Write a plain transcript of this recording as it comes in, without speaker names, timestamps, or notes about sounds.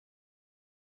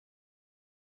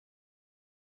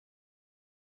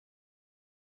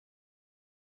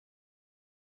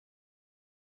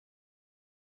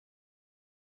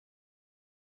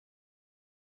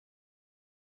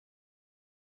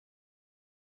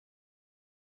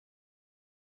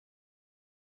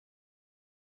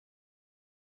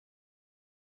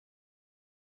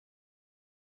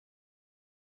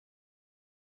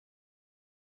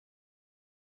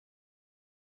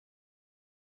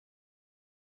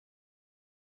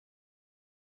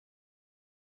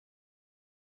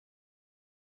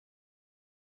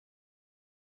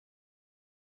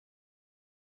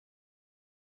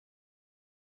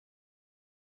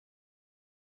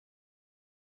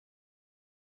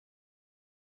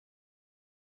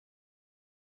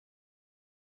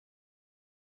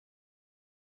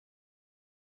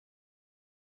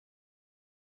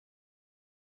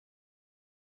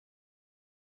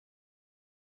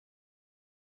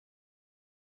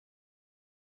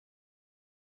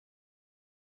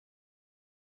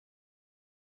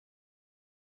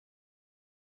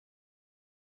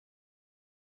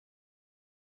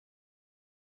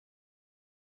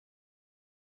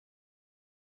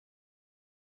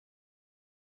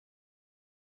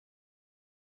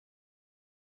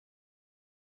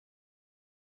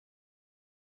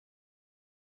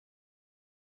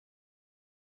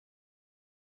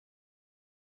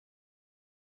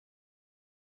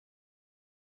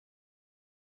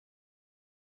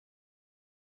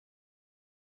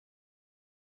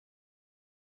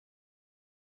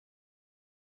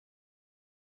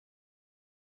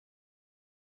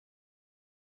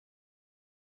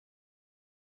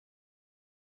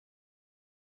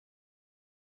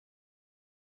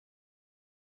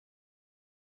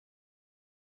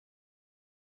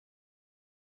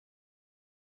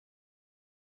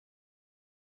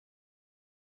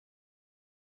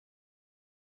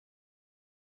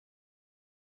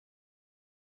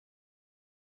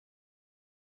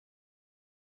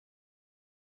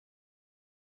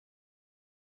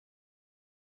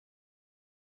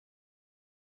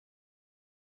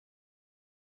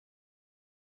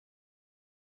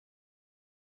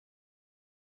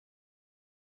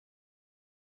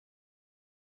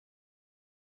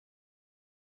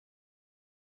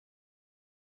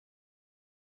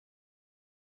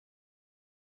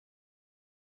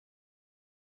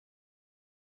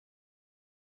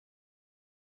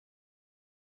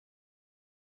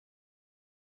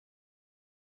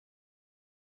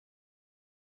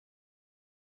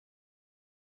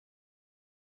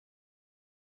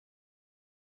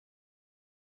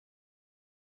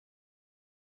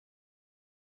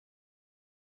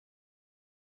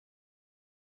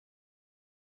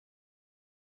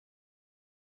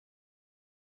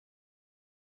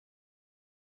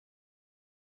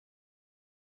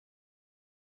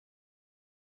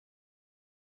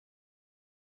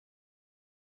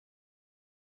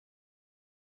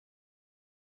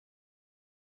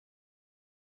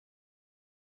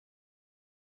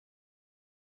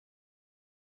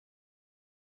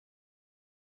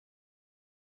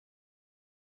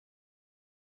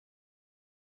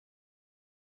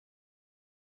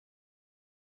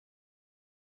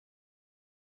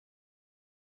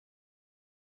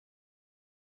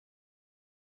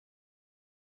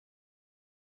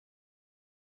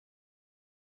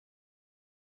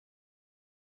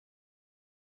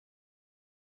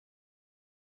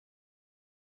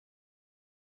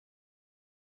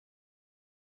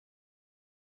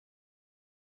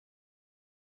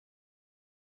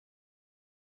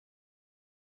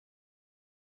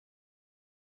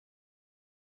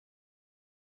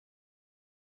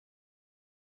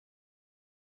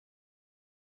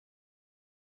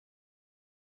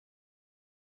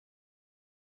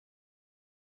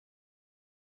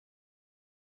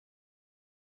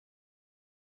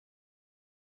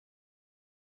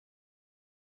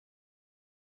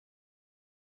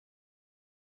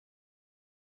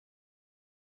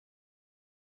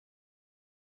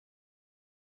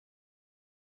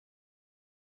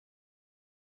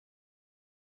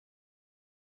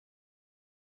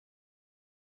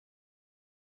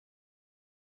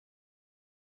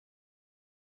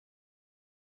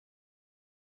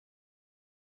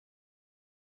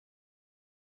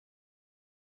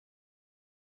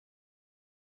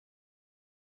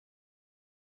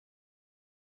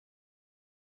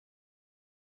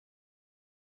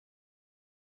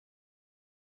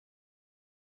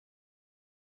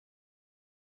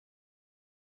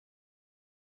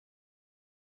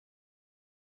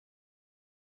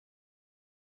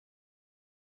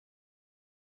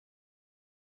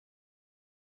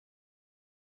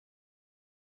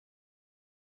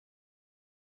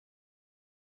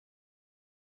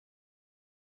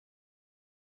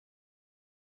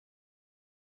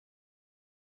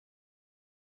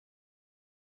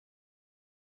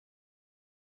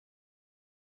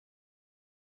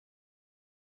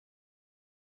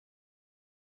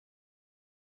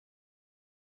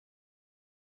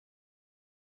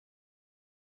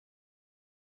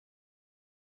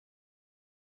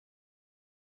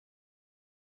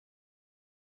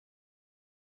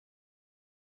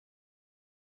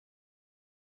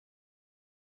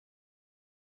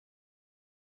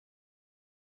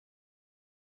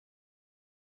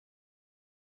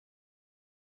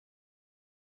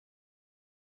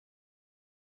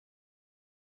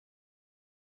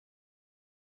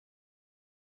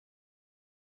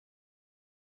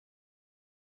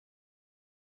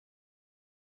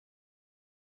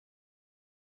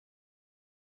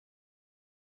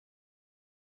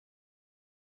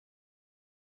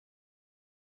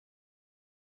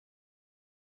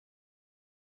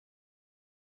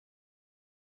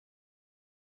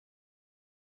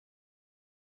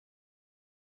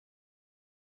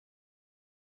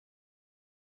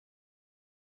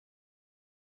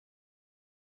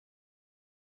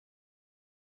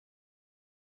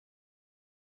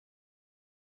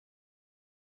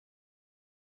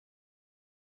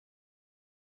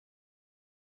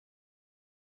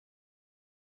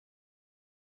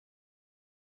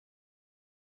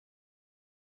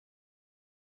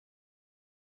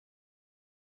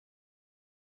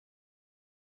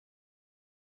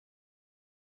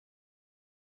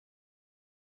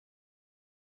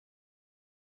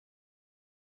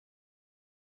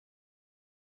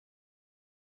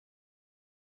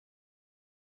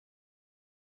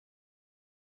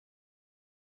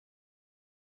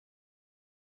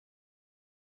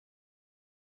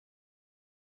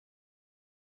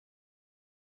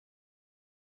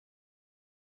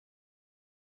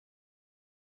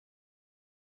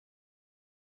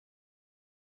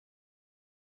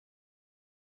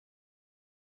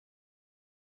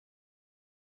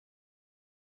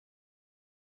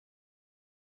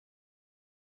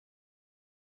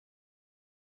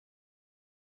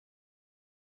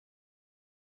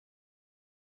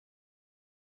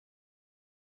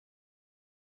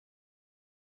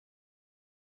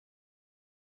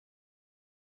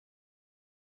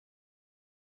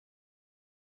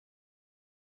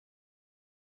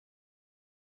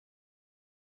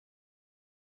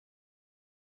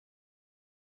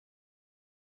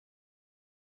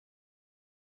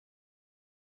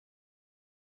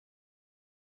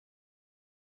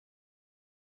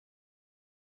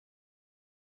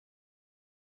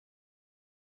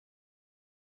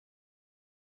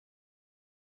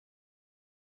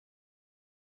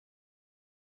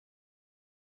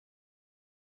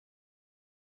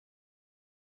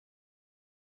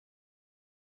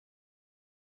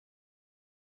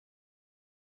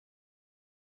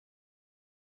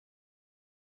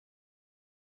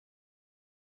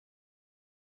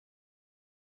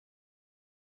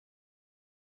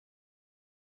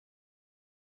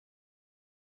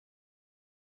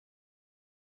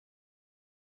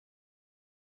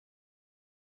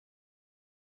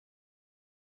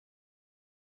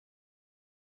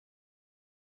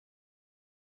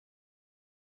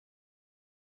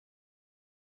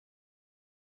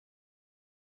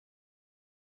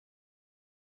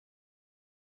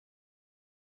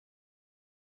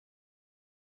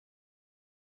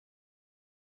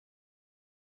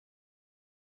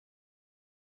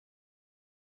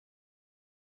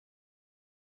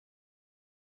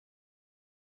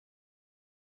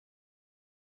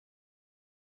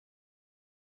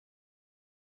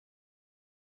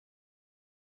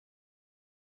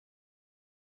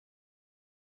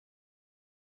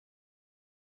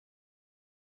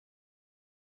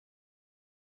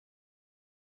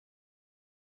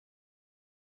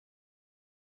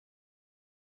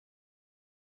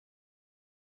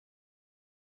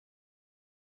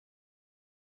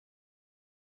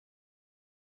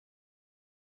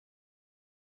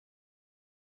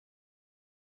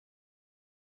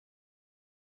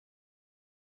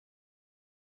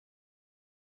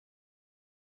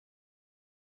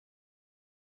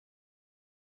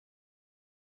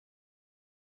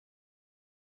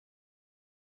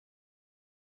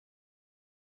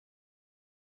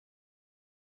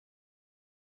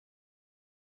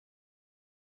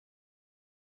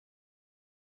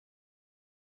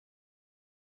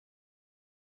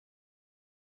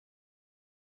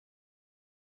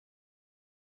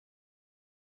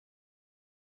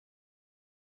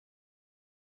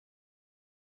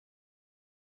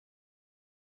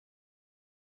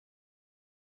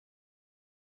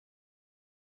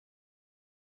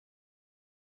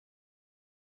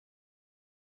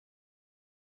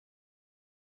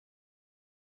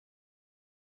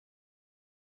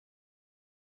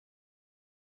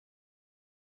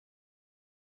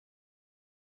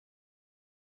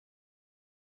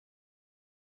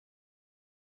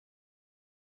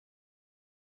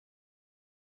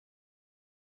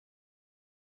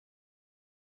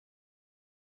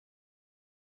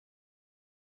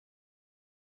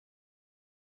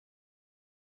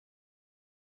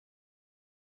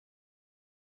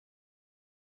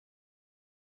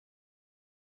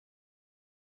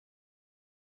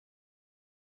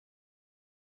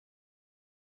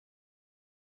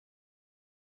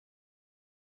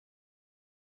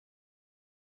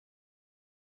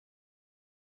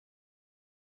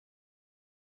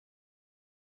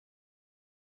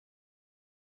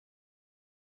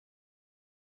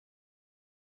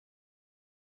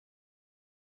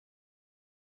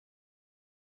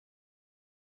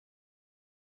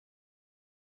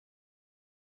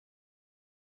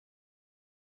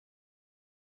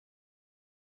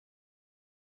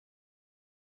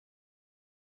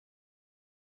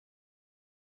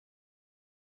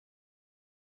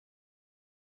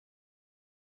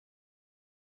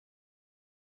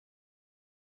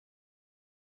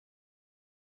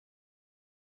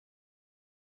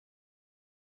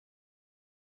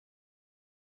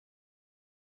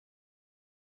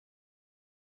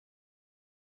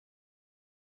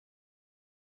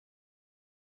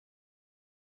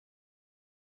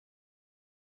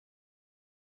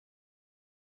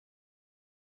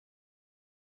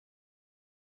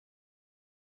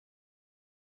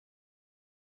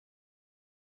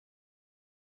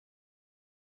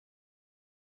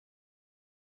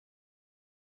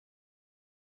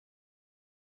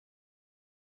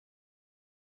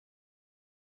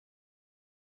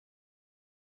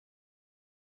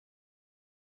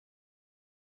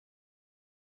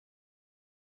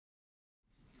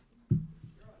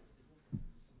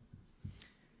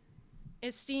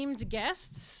Esteemed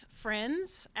guests,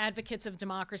 friends, advocates of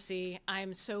democracy,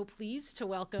 I'm so pleased to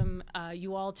welcome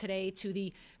you all today to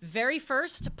the very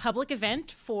first public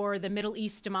event for the Middle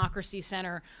East Democracy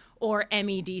Center, or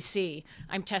MEDC.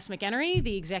 I'm Tess McEnery,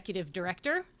 the Executive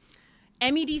Director.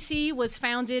 MEDC was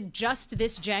founded just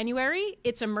this January.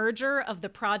 It's a merger of the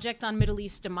Project on Middle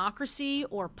East Democracy,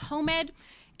 or POMED,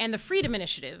 and the Freedom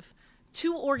Initiative,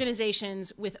 two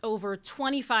organizations with over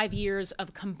 25 years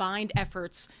of combined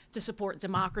efforts to support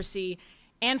democracy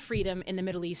and freedom in the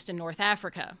Middle East and North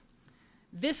Africa.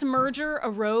 This merger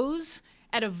arose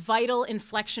at a vital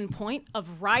inflection point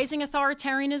of rising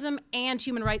authoritarianism and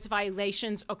human rights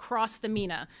violations across the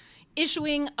MENA,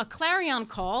 issuing a clarion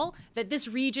call that this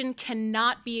region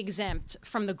cannot be exempt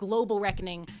from the global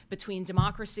reckoning between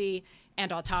democracy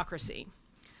and autocracy.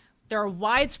 There are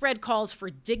widespread calls for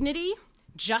dignity,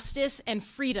 justice, and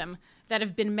freedom that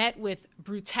have been met with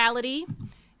brutality,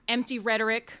 empty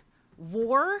rhetoric,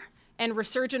 war, and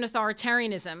resurgent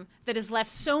authoritarianism that has left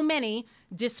so many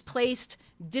displaced,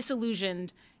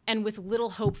 disillusioned, and with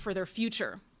little hope for their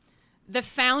future. The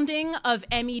founding of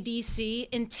MEDC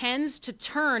intends to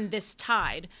turn this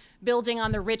tide, building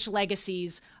on the rich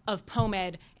legacies of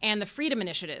POMED and the Freedom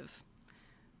Initiative.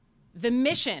 The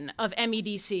mission of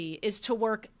MEDC is to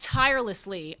work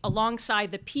tirelessly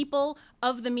alongside the people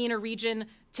of the MENA region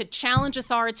to challenge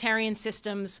authoritarian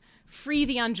systems, free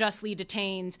the unjustly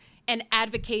detained, and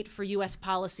advocate for U.S.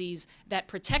 policies that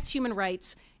protect human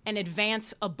rights and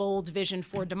advance a bold vision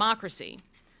for democracy.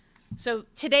 So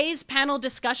today's panel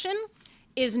discussion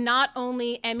is not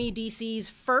only MEDC's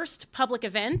first public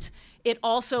event, it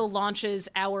also launches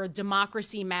our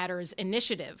Democracy Matters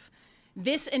initiative.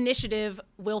 This initiative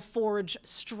will forge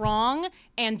strong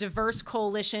and diverse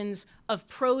coalitions of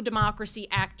pro-democracy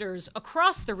actors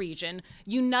across the region,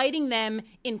 uniting them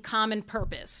in common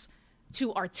purpose: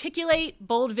 to articulate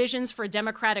bold visions for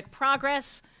democratic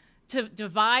progress, to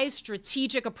devise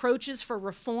strategic approaches for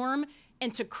reform,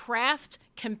 and to craft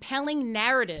compelling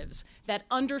narratives that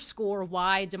underscore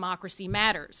why democracy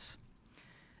matters.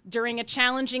 During a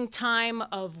challenging time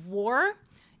of war,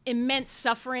 immense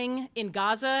suffering in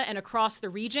Gaza and across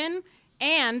the region,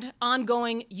 and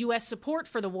ongoing U.S. support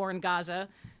for the war in Gaza,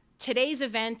 today's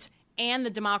event and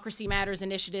the Democracy Matters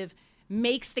initiative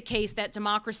makes the case that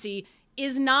democracy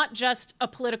is not just a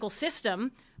political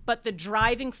system, but the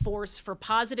driving force for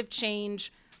positive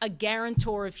change, a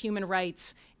guarantor of human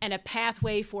rights, and a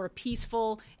pathway for a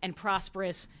peaceful and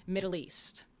prosperous Middle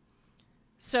East.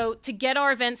 So to get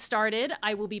our event started,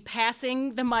 I will be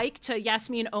passing the mic to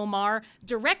Yasmin Omar,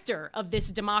 director of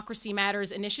this Democracy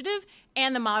Matters initiative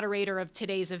and the moderator of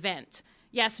today's event.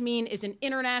 Yasmin is an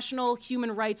international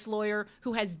human rights lawyer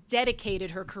who has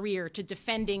dedicated her career to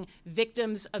defending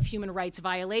victims of human rights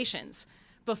violations.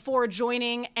 Before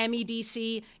joining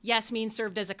MEDC, Yasmin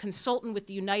served as a consultant with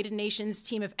the United Nations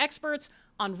team of experts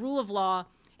on rule of law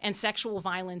and sexual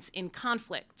violence in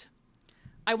conflict.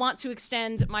 I want to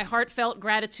extend my heartfelt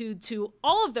gratitude to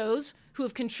all of those who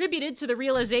have contributed to the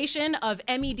realization of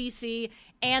MEDC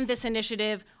and this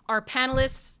initiative: our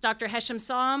panelists, Dr. Hesham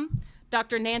Saam,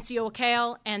 Dr. Nancy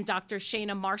O'Kale, and Dr.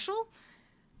 Shana Marshall,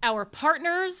 our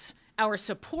partners, our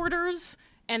supporters,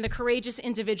 and the courageous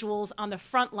individuals on the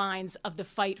front lines of the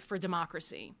fight for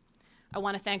democracy. I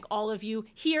want to thank all of you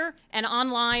here and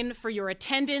online for your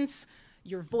attendance,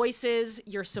 your voices,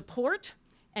 your support.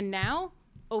 And now,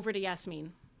 over to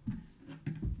Yasmin.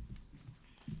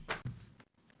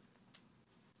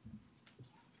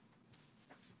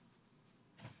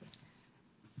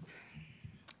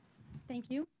 Thank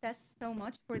you, Tess, so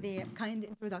much for the kind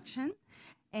introduction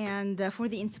and for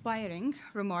the inspiring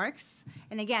remarks.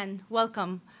 And again,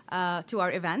 welcome to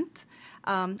our event.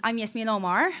 I'm Yasmin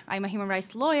Omar. I'm a human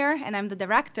rights lawyer, and I'm the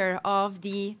director of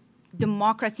the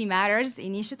Democracy Matters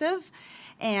initiative.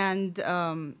 And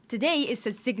today is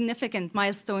a significant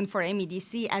milestone for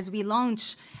MEDC as we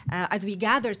launch, as we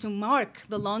gather to mark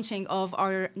the launching of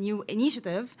our new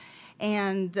initiative.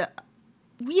 And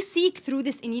we seek through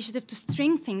this initiative to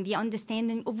strengthen the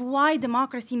understanding of why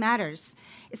democracy matters,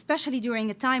 especially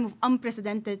during a time of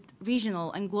unprecedented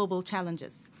regional and global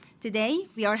challenges. Today,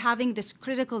 we are having this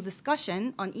critical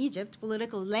discussion on Egypt's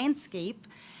political landscape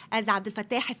as Abdel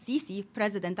Fattah el-Sisi,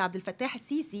 President Abdel Fattah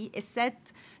el-Sisi, is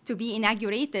set to be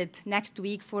inaugurated next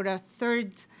week for a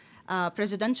third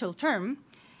presidential term.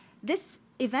 This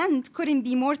event couldn't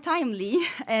be more timely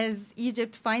as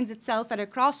Egypt finds itself at a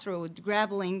crossroad,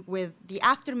 grappling with the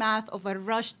aftermath of a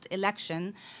rushed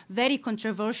election, very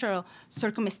controversial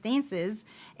circumstances,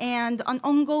 and on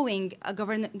ongoing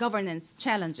governance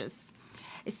challenges.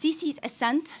 Sisi's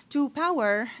ascent to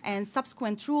power and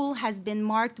subsequent rule has been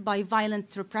marked by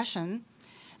violent repression,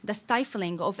 the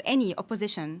stifling of any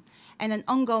opposition, and an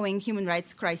ongoing human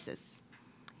rights crisis.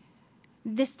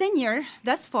 This tenure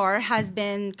thus far has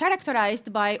been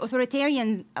characterized by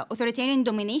authoritarian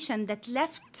domination that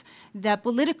left the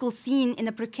political scene in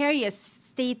a precarious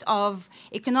state of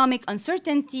economic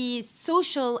uncertainty,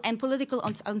 social and political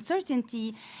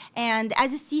uncertainty, and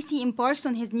as el-Sisi embarks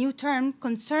on his new term,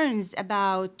 concerns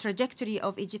about trajectory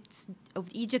of Egypt's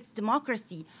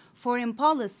democracy, foreign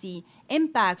policy,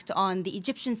 impact on the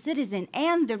Egyptian citizen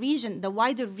and the region, the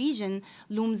wider region,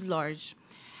 looms large.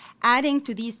 Adding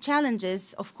to these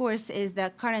challenges, of course, is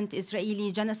the current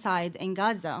Israeli genocide in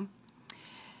Gaza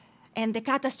and the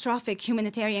catastrophic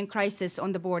humanitarian crisis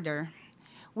on the border,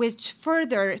 which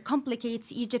further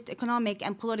complicates Egypt's economic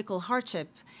and political hardship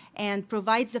and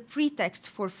provides a pretext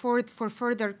for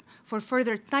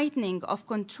further tightening of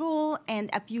control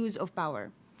and abuse of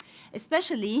power,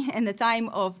 especially in the time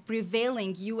of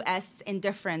prevailing U.S.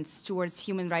 indifference towards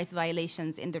human rights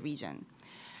violations in the region.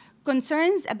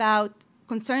 Concerns about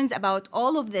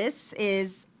all of this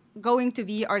is going to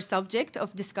be our subject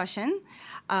of discussion.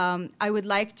 I would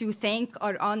like to thank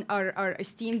our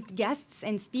esteemed guests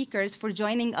and speakers for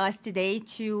joining us today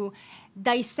to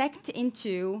dissect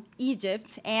into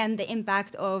Egypt and the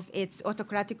impact of its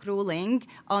autocratic ruling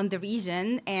on the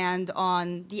region and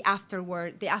on the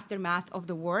aftermath of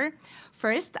the war.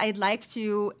 First, I'd like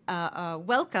to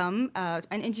welcome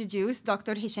and introduce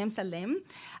Dr. Hisham Salem,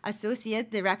 Associate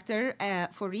Director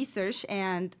for Research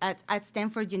and at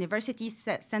Stanford University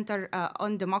Center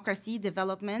on Democracy,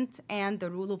 Development, and the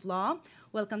Rule of Law.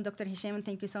 Welcome, Dr. Hisham, and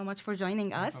thank you so much for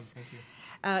joining us. Thank you.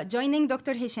 Joining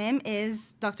Dr. Hisham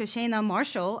is Dr. Shana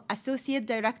Marshall, Associate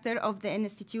Director of the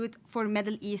Institute for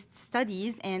Middle East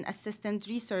Studies and Assistant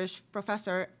Research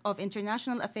Professor of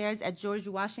International Affairs at George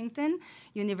Washington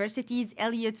University's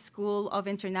Elliott School of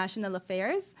International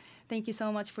Affairs. Thank you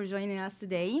so much for joining us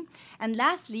today. And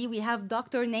lastly, we have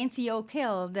Dr. Nancy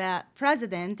O'Kill, the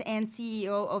President and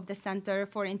CEO of the Center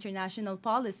for International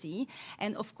Policy.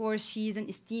 And of course, she's an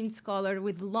esteemed scholar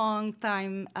with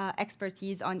long-time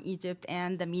expertise on Egypt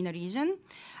and the MENA region.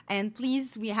 And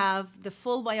please, we have the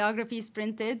full biographies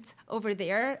printed over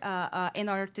there in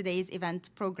our today's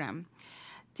event program.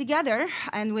 Together,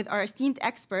 and with our esteemed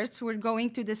experts, we're going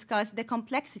to discuss the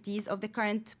complexities of the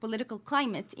current political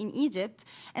climate in Egypt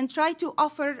and try to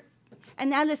offer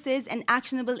analysis and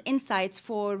actionable insights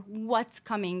for what's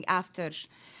coming after.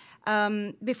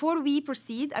 Before we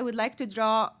proceed, I would like to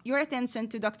draw your attention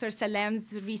to Dr.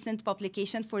 Salem's recent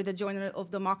publication for the Journal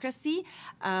of Democracy,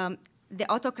 The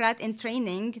Autocrat in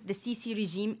Training, the Sisi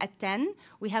Regime at 10.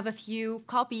 We have a few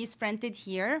copies printed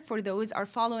here. For those are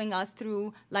following us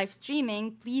through live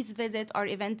streaming, please visit our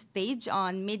event page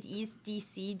on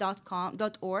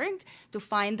medeastdc.org to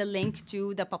find the link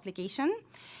to the publication.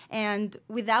 And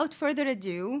without further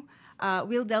ado,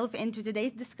 we'll delve into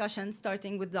today's discussion,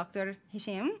 starting with Dr.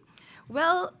 Hisham.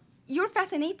 Well, your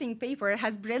fascinating paper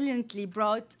has brilliantly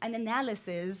brought an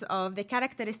analysis of the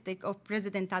characteristic of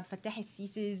President Abdel Fattah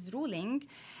el-Sisi's ruling,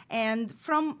 and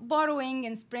from borrowing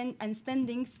and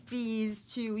spending sprees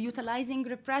to utilizing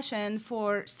repression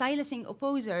for silencing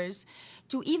opposers,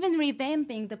 to even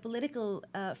revamping the political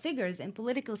figures and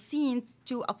political scene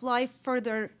to apply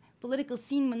further political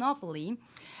scene monopoly.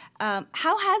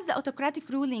 How has the autocratic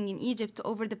ruling in Egypt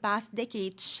over the past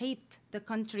decade shaped the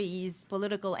country's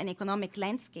political and economic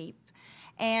landscape?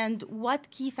 And what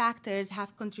key factors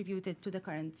have contributed to the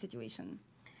current situation?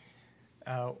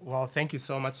 Well, thank you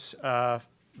so much.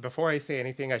 Before I say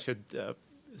anything, I should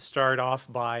start off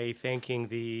by thanking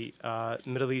the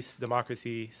Middle East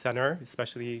Democracy Center,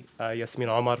 especially Yasmin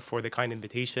Omar, for the kind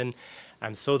invitation.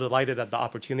 I'm so delighted at the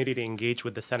opportunity to engage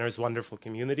with the center's wonderful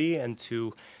community and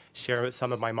to share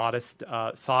some of my modest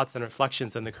thoughts and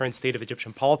reflections on the current state of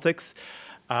Egyptian politics.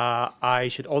 I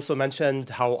should also mention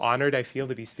how honored I feel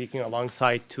to be speaking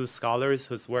alongside two scholars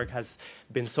whose work has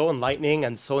been so enlightening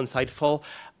and so insightful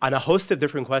on a host of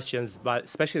different questions, but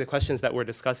especially the questions that we're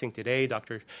discussing today,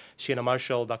 Dr. Shana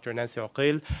Marshall, Dr. Nancy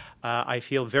O'Kill. I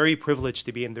feel very privileged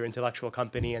to be in their intellectual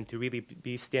company and to really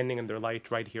be standing in their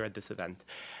light right here at this event.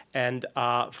 And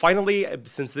finally,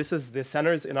 since this is the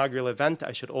center's inaugural event,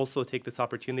 I should also take this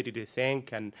opportunity to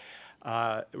thank and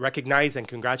recognize and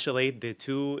congratulate the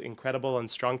two incredible and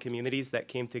strong communities that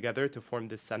came together to form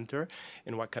this center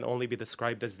in what can only be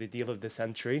described as the deal of the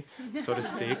century, so to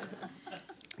speak.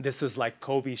 This is like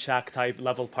Kobe Shaq type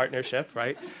level partnership,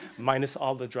 right? Minus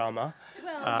all the drama,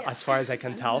 as far as I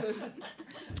can tell.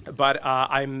 But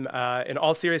in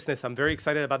all seriousness, I'm very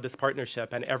excited about this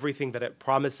partnership and everything that it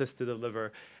promises to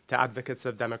deliver to advocates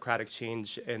of democratic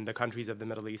change in the countries of the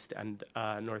Middle East and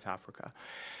North Africa.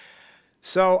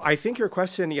 So I think your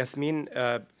question, Yasmin,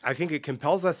 I think it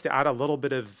compels us to add a little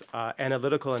bit of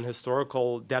analytical and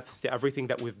historical depth to everything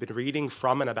that we've been reading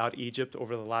from and about Egypt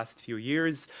over the last few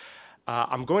years.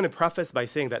 I'm going to preface by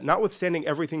saying that notwithstanding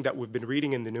everything that we've been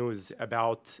reading in the news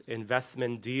about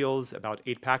investment deals, about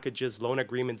aid packages, loan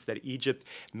agreements that Egypt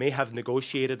may have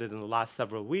negotiated in the last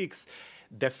several weeks,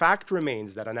 the fact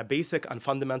remains that on a basic and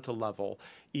fundamental level,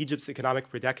 Egypt's economic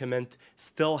predicament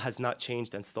still has not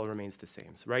changed and still remains the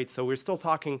same, right? So we're still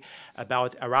talking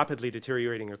about a rapidly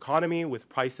deteriorating economy with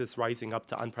prices rising up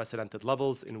to unprecedented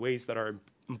levels in ways that are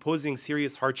imposing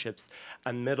serious hardships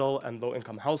on middle and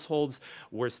low-income households.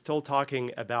 We're still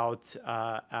talking about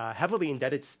a heavily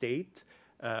indebted state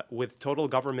with total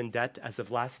government debt as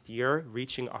of last year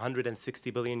reaching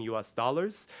 160 billion US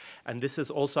dollars. And this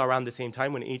is also around the same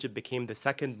time when Egypt became the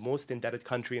second most indebted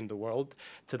country in the world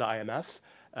to the IMF,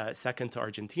 second to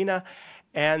Argentina.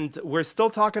 And we're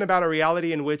still talking about a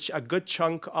reality in which a good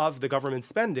chunk of the government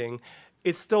spending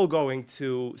is still going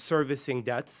to servicing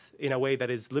debts in a way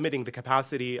that is limiting the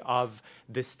capacity of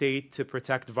the state to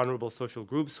protect vulnerable social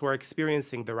groups who are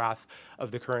experiencing the wrath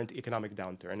of the current economic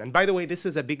downturn. And by the way, this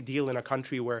is a big deal in a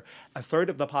country where a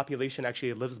third of the population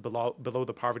actually lives below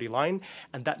the poverty line,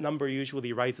 and that number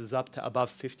usually rises up to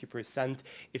above 50%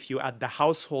 if you add the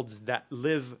households that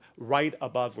live right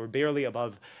above or barely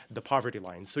above the poverty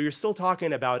line. So you're still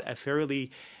talking about a fairly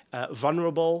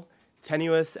vulnerable,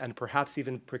 tenuous, and perhaps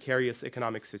even precarious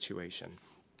economic situation.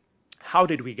 How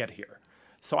did we get here?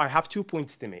 So I have 2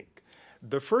 points to make.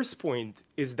 The first point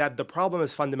is that the problem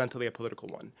is fundamentally a political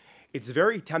one. It's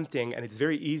very tempting and it's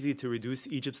very easy to reduce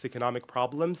Egypt's economic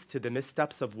problems to the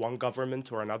missteps of one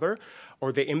government or another,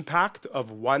 or the impact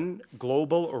of one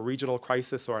global or regional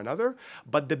crisis or another.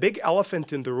 But the big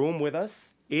elephant in the room with us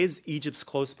is Egypt's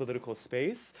closed political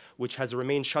space, which has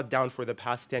remained shut down for the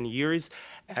past 10 years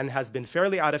and has been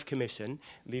fairly out of commission,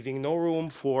 leaving no room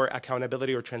for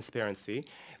accountability or transparency,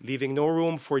 leaving no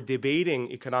room for debating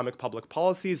economic public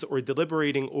policies or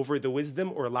deliberating over the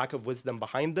wisdom or lack of wisdom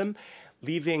behind them,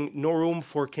 leaving no room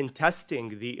for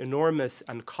contesting the enormous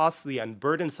and costly and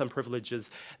burdensome privileges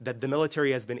that the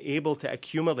military has been able to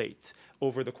accumulate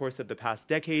over the course of the past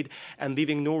decade, and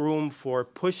leaving no room for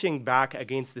pushing back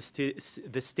against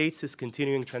the state's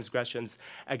continuing transgressions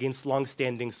against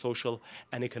longstanding social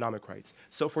and economic rights.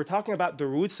 So if we're talking about the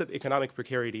roots of economic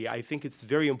precarity, I think it's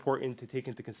very important to take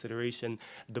into consideration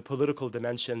the political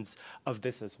dimensions of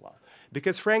this as well.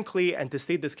 Because frankly, and to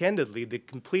state this candidly, the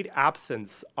complete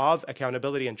absence of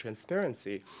accountability and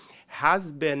transparency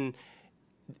has been,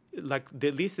 like the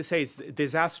least to say, is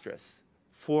disastrous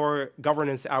for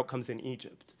governance outcomes in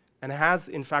Egypt, and has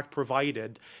in fact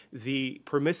provided the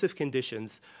permissive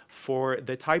conditions for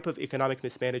the type of economic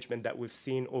mismanagement that we've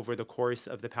seen over the course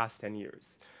of the past 10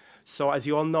 years. So as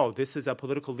you all know, this is a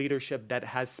political leadership that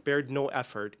has spared no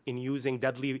effort in using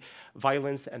deadly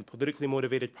violence and politically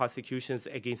motivated prosecutions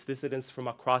against dissidents from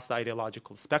across the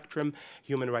ideological spectrum.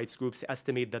 Human rights groups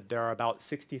estimate that there are about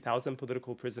 60,000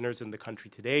 political prisoners in the country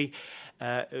today.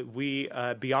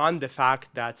 Beyond the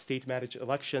fact that state-managed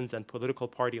elections and political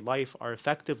party life are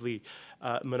effectively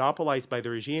monopolized by the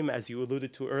regime, as you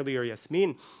alluded to earlier,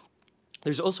 Yasmin,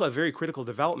 there's also a very critical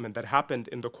development that happened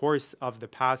in the course of the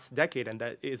past decade and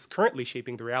that is currently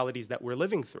shaping the realities that we're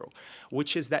living through,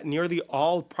 which is that nearly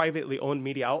all privately owned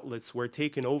media outlets were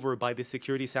taken over by the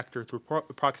security sector through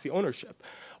proxy ownership.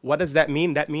 What does that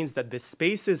mean? That means that the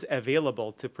spaces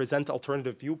available to present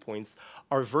alternative viewpoints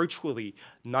are virtually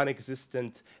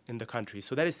non-existent in the country.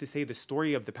 So that is to say, the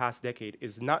story of the past decade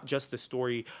is not just the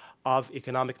story of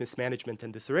economic mismanagement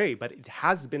and disarray, but it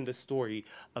has been the story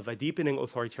of a deepening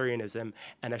authoritarianism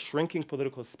and a shrinking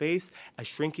political space, a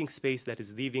shrinking space that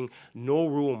is leaving no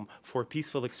room for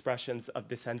peaceful expressions of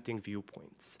dissenting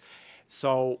viewpoints.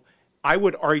 So I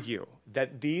would argue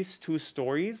that these two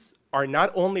stories are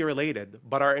not only related,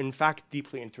 but are in fact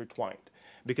deeply intertwined.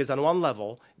 Because on one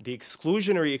level, the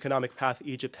exclusionary economic path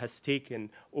Egypt has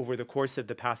taken over the course of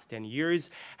the past 10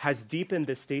 years has deepened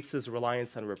the state's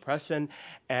reliance on repression,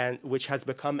 and which has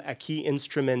become a key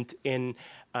instrument in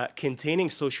containing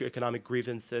socioeconomic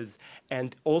grievances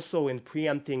and also in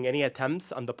preempting any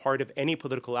attempts on the part of any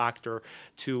political actor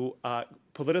to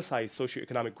politicize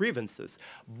socioeconomic grievances.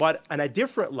 But on a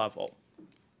different level,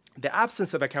 the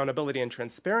absence of accountability and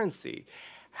transparency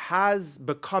has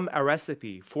become a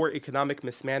recipe for economic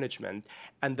mismanagement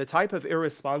and the type of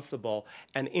irresponsible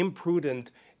and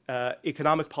imprudent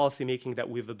economic policymaking that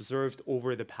we've observed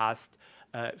over the past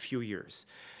few years.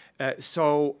 If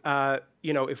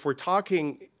we're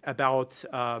talking about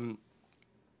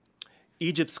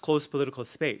Egypt's closed political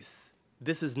space,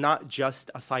 this is not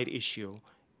just a side issue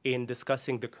in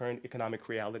discussing the current economic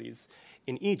realities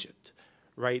in Egypt,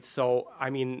 right? So, I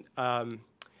mean,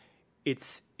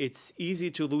 it's easy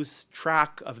to lose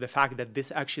track of the fact that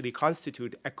this actually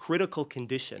constitutes a critical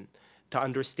condition to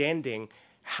understanding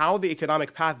how the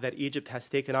economic path that Egypt has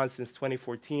taken on since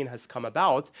 2014 has come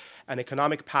about, an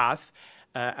economic path,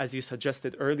 as you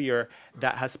suggested earlier,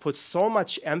 that has put so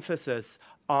much emphasis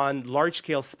on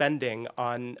large-scale spending,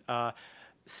 on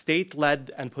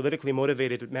state-led and politically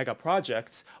motivated mega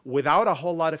projects without a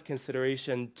whole lot of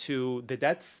consideration to the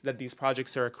debts that these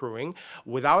projects are accruing,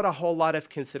 without a whole lot of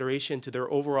consideration to their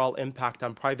overall impact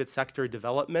on private sector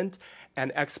development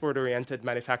and export-oriented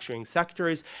manufacturing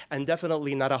sectors, and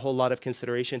definitely not a whole lot of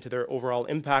consideration to their overall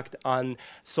impact on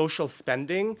social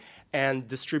spending and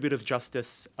distributive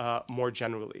justice more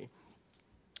generally.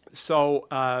 So,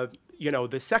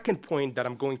 the second point that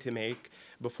I'm going to make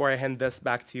before I hand this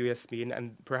back to you, Yasmin,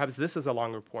 and perhaps this is a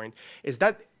longer point, is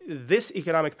that this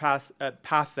economic path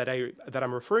that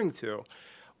I'm referring to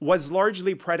was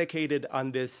largely predicated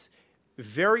on this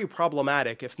very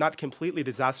problematic, if not completely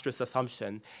disastrous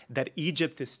assumption that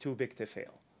Egypt is too big to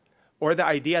fail, or the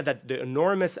idea that the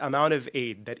enormous amount of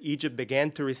aid that Egypt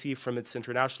began to receive from its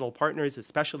international partners,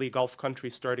 especially Gulf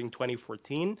countries starting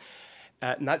 2014,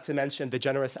 not to mention the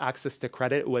generous access to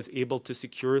credit it was able to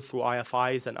secure through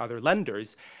IFIs and other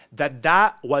lenders,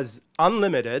 that was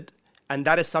unlimited, and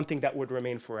that is something that would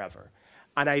remain forever.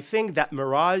 And I think that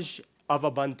mirage of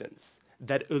abundance,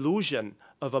 that illusion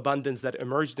of abundance that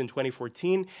emerged in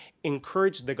 2014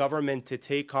 encouraged the government to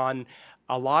take on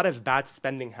a lot of bad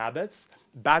spending habits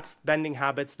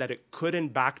that it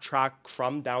couldn't backtrack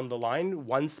from down the line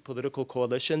once political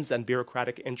coalitions and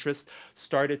bureaucratic interests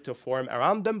started to form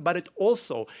around them. But it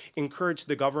also encouraged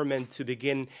the government to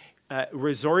begin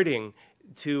resorting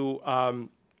to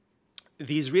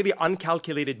these really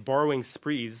uncalculated borrowing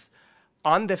sprees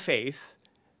on the faith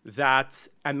that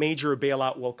a major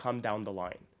bailout will come down the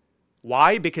line.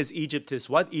 Why? Because Egypt is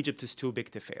what? Egypt is too big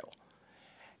to fail.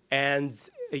 And,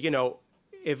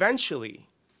 eventually,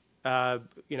 and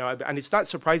it's not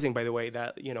surprising, by the way,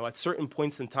 that, at certain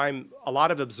points in time, a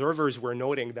lot of observers were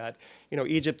noting that,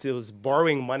 Egypt was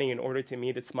borrowing money in order to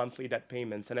meet its monthly debt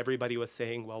payments. And everybody was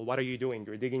saying, well, what are you doing?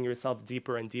 You're digging yourself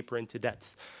deeper and deeper into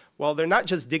debts. Well, they're not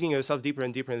just digging yourself deeper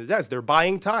and deeper into debts. They're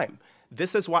buying time.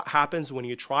 This is what happens when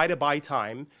you try to buy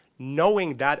time,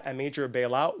 knowing that a major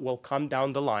bailout will come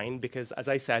down the line because, as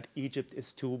I said, Egypt is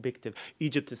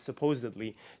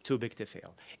supposedly too big to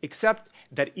fail. Except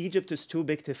that Egypt is too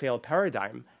big to fail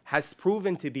paradigm has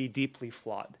proven to be deeply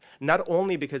flawed, not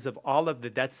only because of all of the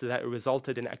debts that it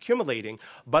resulted in accumulating,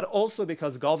 but also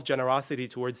because Gulf generosity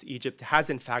towards Egypt has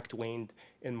in fact waned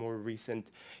in more recent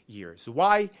years.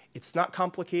 Why? It's not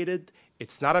complicated.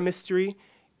 It's not a mystery.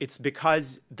 It's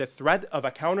because the threat of a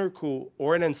counter-coup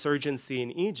or an insurgency in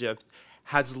Egypt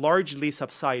has largely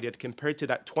subsided compared to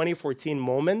that 2014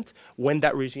 moment when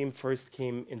that regime first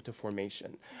came into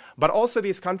formation. But also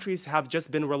these countries have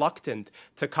just been reluctant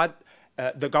to cut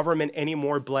the government any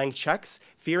more blank checks,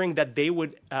 fearing that they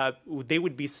would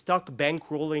be stuck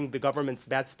bankrolling the government's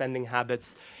bad spending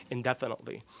habits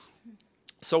indefinitely.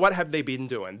 So what have they been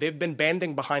doing? They've been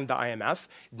banding behind the IMF,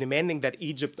 demanding that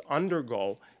Egypt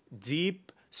undergo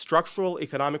deep structural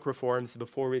economic reforms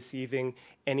before receiving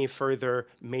any further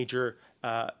major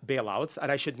bailouts.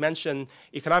 And I should mention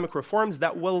economic reforms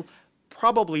that will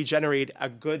probably generate a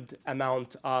good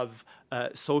amount of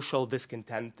social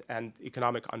discontent and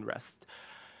economic unrest.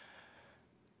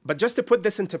 But just to put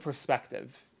this into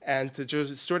perspective and to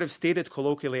just sort of state it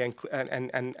colloquially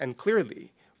and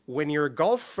clearly, when your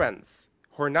Gulf friends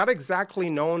who are not exactly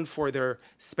known for their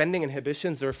spending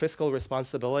inhibitions or fiscal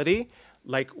responsibility,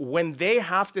 like when they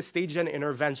have to stage an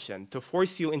intervention to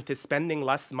force you into spending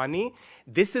less money,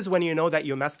 this is when you know that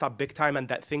you messed up big time and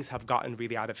that things have gotten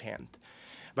really out of hand.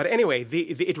 But anyway,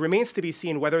 it remains to be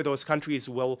seen whether those countries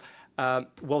will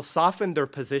soften their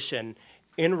position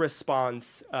in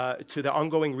response to the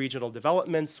ongoing regional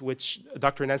developments, which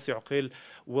Dr. Nancy Oqil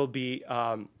will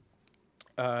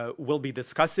be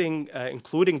discussing,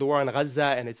 including the war in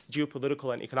Gaza and its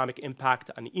geopolitical and economic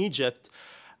impact on Egypt.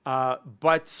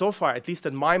 But so far, at least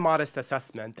in my modest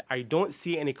assessment, I don't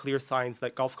see any clear signs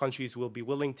that Gulf countries will be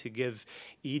willing to give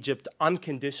Egypt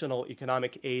unconditional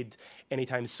economic aid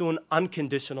anytime soon,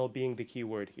 unconditional being the key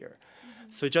word here.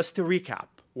 Mm-hmm. So just to recap,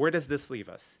 where does this leave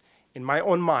us? In my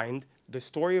own mind, the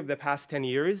story of the past 10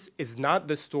 years is not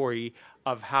the story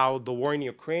of how the war in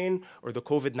Ukraine or the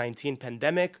COVID-19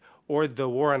 pandemic or the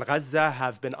war in Gaza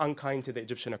have been unkind to the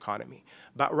Egyptian economy.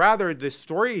 But rather, the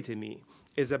story to me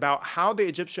is about how the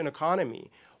Egyptian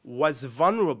economy was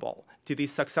vulnerable to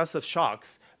these successive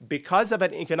shocks because of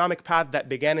an economic path that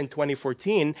began in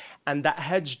 2014 and that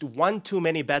hedged one too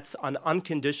many bets on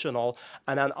unconditional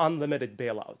and on unlimited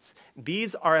bailouts.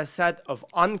 These are a set of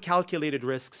uncalculated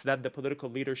risks that the political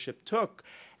leadership took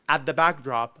at the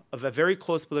backdrop of a very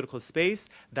close political space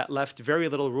that left very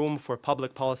little room for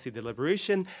public policy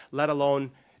deliberation, let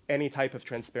alone any type of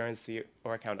transparency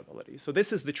or accountability. So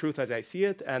this is the truth as I see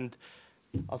it, and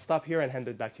I'll stop here and hand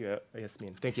it back to you,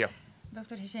 Yasmin. Thank you.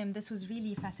 Dr. Hisham, this was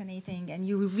really fascinating, and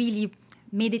you really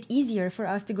made it easier for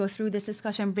us to go through this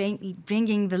discussion,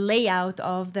 bringing the layout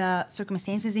of the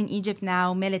circumstances in Egypt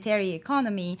now, military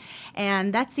economy,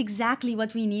 and that's exactly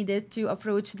what we needed to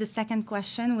approach the second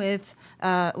question with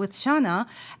Shana.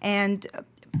 And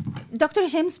Dr.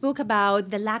 Hisham spoke about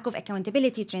the lack of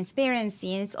accountability,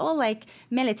 transparency, and it's all like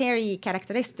military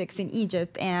characteristics in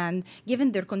Egypt. And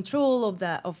given their control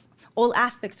of all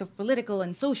aspects of political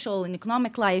and social and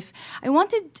economic life, I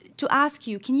wanted to ask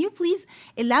you, can you please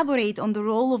elaborate on the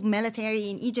role of military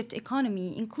in Egypt's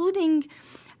economy, including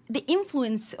the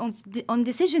influence on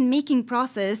decision-making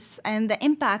process and the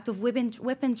impact of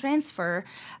weapon transfer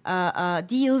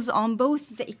deals on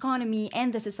both the economy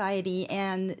and the society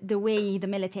and the way the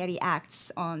military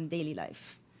acts on daily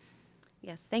life?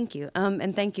 Yes, thank you.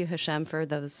 And thank you, Hisham, for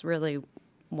those really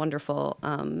wonderful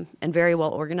and very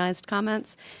well-organized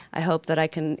comments. I hope that I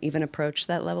can even approach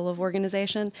that level of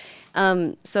organization.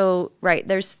 So, right,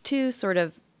 there's two sort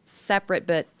of separate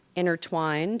but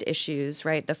intertwined issues,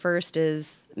 right? The first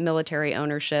is military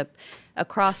ownership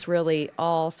across really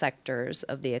all sectors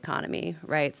of the economy,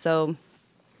 right? So,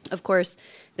 of course,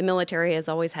 the military has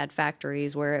always had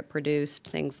factories where it produced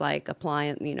things like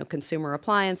consumer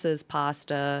appliances,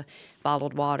 pasta,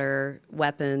 bottled water,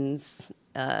 weapons,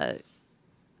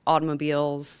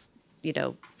 automobiles,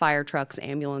 fire trucks,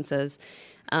 ambulances,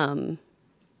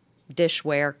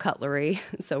 dishware, cutlery,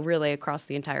 so really across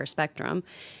the entire spectrum.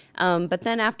 But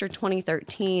then after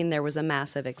 2013, there was a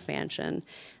massive expansion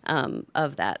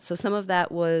of that. So some of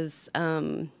that was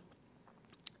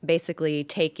basically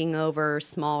taking over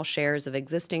small shares of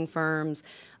existing firms.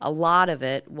 A lot of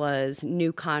it was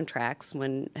new contracts.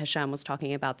 When Hisham was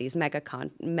talking about these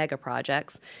mega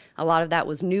projects, a lot of that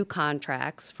was new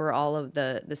contracts for all of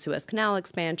the Suez Canal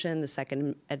expansion, the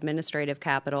second administrative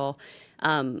capital,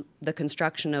 the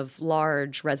construction of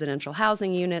large residential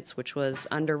housing units, which was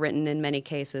underwritten in many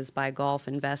cases by Gulf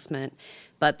investment,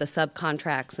 but the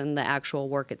subcontracts and the actual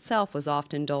work itself was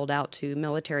often doled out to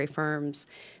military firms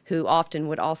who often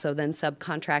would also then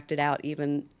subcontract it out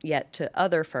even yet to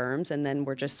other firms, and then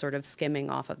we're just sort of skimming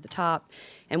off of the top.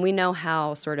 And we know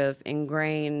how sort of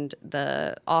ingrained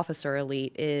the officer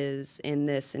elite is in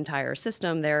this entire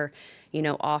system. They're,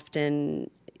 often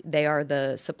they are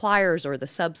the suppliers or the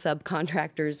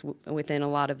subcontractors within a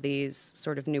lot of these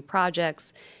sort of new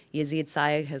projects. Yazid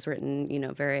Saig has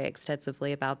written, very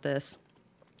extensively about this.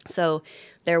 So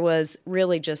there was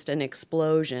really just an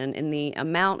explosion in the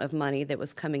amount of money that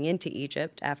was coming into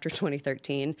Egypt after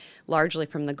 2013, largely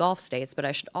from the Gulf states, but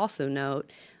I should also note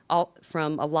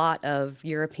from a lot of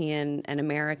European and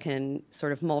American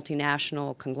sort of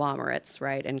multinational conglomerates,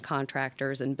 right, and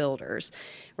contractors and builders,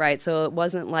 right? So it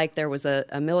wasn't like there was a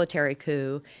military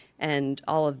coup and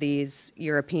all of these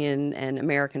European and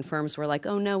American firms were like,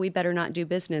 oh, no, we better not do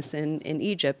business in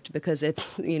Egypt because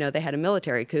it's, they had a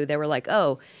military coup. They were like,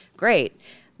 oh, great,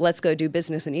 let's go do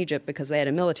business in Egypt because they had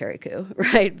a military coup,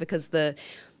 right? Because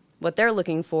what they're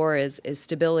looking for is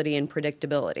stability and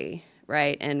predictability,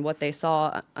 right? And what they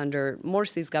saw under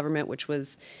Morsi's government, which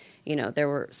was, there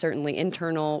were certainly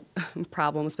internal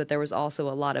problems, but there was also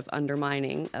a lot of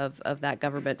undermining of that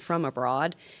government from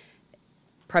abroad,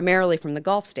 primarily from the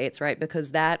Gulf states, right,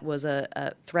 because that was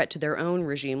a threat to their own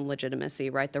regime legitimacy,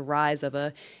 right, the rise of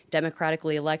a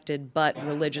democratically elected but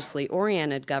religiously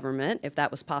oriented government. If that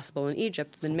was possible in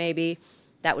Egypt, then maybe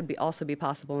that would also be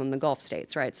possible in the Gulf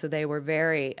states, right? So they were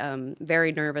very,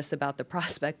 very nervous about the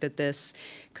prospect that this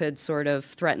could sort of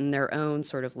threaten their own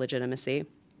sort of legitimacy.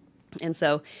 And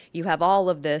so you have all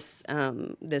of this,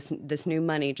 this new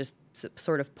money just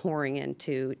sort of pouring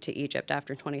into Egypt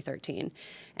after 2013.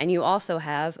 And you also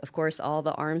have, of course, all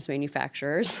the arms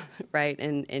manufacturers, right,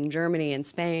 in Germany and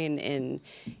Spain,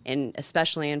 in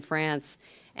especially in France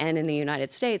and in the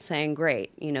United States saying,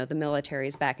 great, the military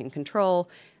is back in control.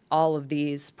 All of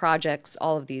these projects,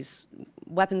 all of these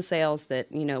weapon sales that,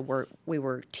 we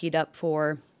were teed up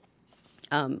for,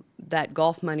 that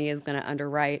Gulf money is going to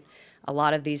underwrite a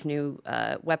lot of these new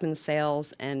weapons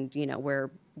sales, and we're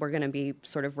going to be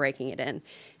sort of raking it in.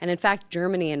 And in fact,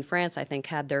 Germany and France, I think,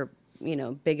 had their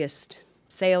biggest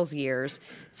sales years,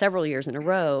 several years in a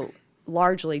row,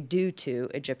 largely due to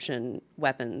Egyptian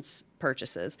weapons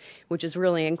purchases, which is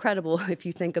really incredible if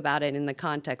you think about it in the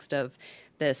context of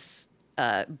this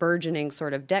burgeoning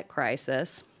sort of debt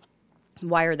crisis.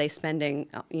 Why are they spending,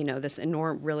 this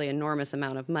really enormous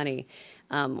amount of money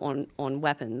on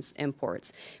weapons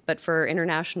imports? But for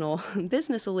international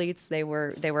business elites, they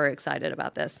were excited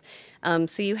about this.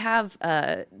 So you have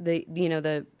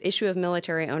the issue of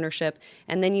military ownership,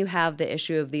 and then you have the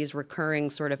issue of these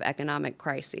recurring sort of economic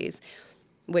crises,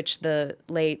 which the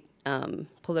late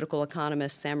political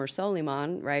economist Samir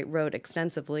Soliman, right, wrote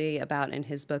extensively about in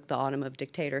his book, The Autumn of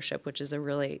Dictatorship, which is a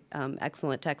really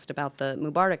excellent text about the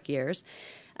Mubarak years.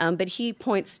 But he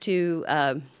points to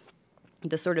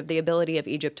the ability of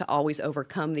Egypt to always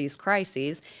overcome these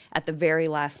crises at the very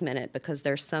last minute because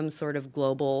there's some sort of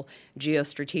global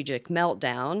geostrategic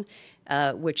meltdown,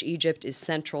 which Egypt is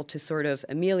central to sort of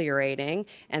ameliorating,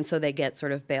 and so they get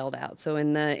sort of bailed out. So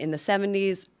in the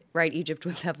 70s, right, Egypt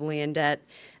was heavily in debt,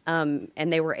 and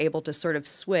they were able to sort of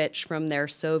switch from their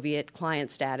Soviet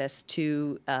client status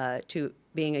to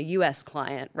being a U.S.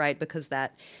 client, right, because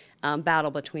that battle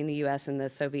between the U.S. and the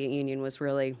Soviet Union was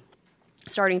really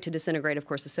starting to disintegrate. Of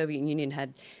course, the Soviet Union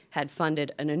had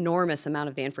funded an enormous amount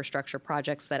of the infrastructure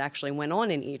projects that actually went on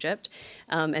in Egypt,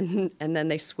 and then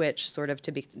they switched sort of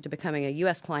to becoming a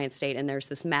U.S. client state, and there's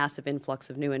this massive influx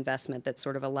of new investment that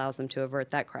sort of allows them to avert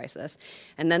that crisis.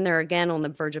 And then they're again on the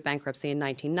verge of bankruptcy in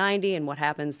 1990, and what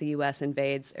happens? The U.S.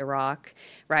 invades Iraq,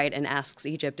 right, and asks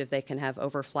Egypt if they can have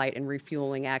overflight and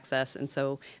refueling access, and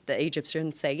so the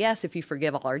Egyptians say yes, if you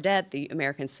forgive all our debt. The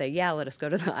Americans say, yeah, let us go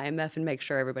to the IMF and make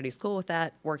sure everybody's cool with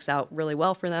that. Works out really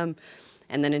well for them.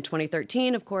 And then in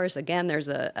 2013, of course, again, there's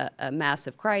a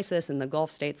massive crisis, and the Gulf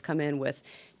states come in with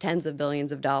tens of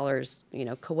billions of dollars,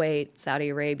 Kuwait, Saudi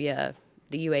Arabia,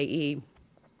 the UAE,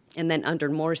 and then under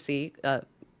Morsi,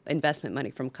 investment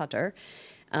money from Qatar.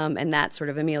 And that sort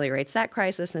of ameliorates that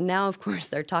crisis. And now, of course,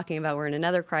 they're talking about we're in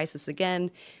another crisis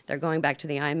again. They're going back to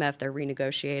the IMF. They're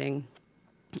renegotiating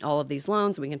all of these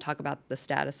loans. We can talk about the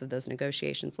status of those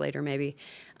negotiations later, maybe.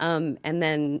 And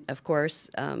then, of course,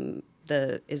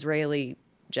 the Israeli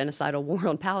genocidal war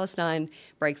on Palestine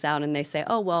breaks out, and they say,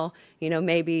 oh, well,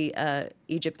 maybe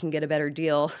Egypt can get a better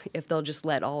deal if they'll just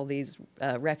let all these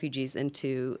refugees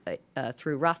into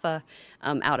through Rafah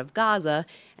out of Gaza.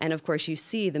 And of course, you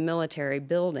see the military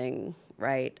building,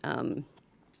 right,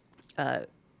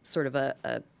 sort of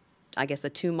I guess a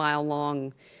 2-mile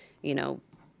long,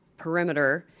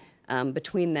 perimeter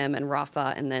between them and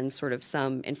Rafah, and then sort of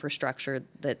some infrastructure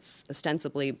that's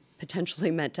ostensibly potentially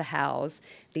meant to house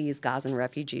these Gazan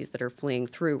refugees that are fleeing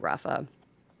through Rafah.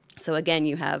 So again,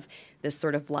 you have this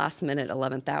sort of last-minute,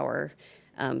 11th hour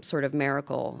sort of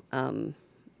miracle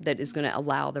that is going to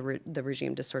allow the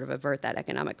regime to sort of avert that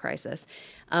economic crisis.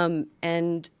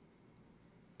 And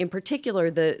in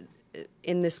particular,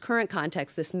 in this current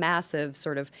context, this massive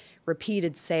sort of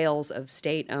repeated sales of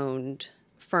state-owned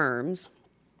firms,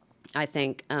 I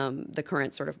think the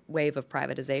current sort of wave of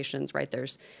privatizations, right,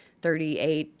 there's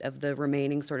 38 of the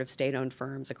remaining sort of state-owned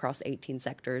firms across 18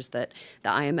 sectors that the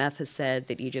IMF has said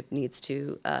that Egypt needs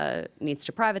to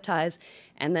privatize,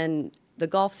 and then the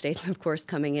Gulf states, of course,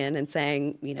 coming in and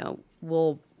saying,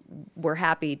 we're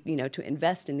happy, to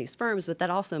invest in these firms, but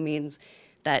that also means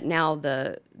that now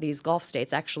these Gulf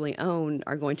states actually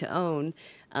are going to own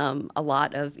a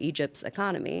lot of Egypt's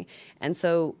economy. And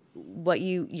so what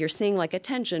you're seeing like a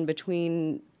tension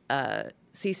between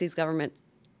Sisi's government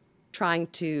trying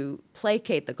to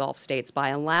placate the Gulf states by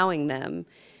allowing them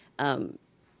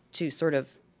to sort of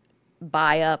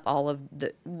buy up all of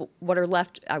what are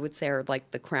left, I would say, are like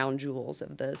the crown jewels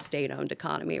of the state-owned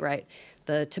economy, right?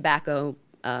 The tobacco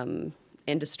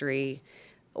industry,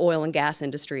 oil and gas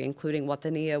industry, including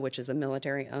Wataniya, which is a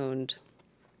military-owned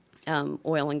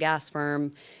oil and gas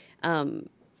firm,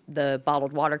 the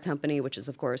bottled water company, which is,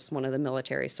 of course, one of the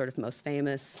military's sort of most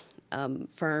famous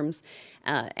firms.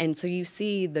 And so you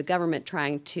see the government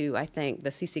trying to, I think, the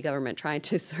Sisi government trying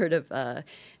to sort of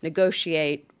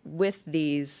negotiate with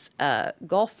these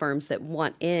Gulf firms that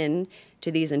want in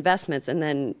to these investments, and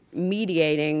then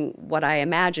mediating what I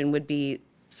imagine would be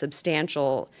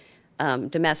substantial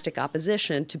domestic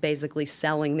opposition to basically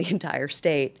selling the entire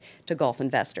state to Gulf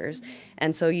investors.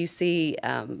 And so you see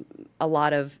a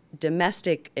lot of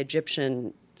domestic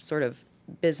Egyptian sort of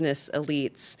business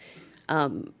elites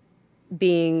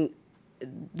being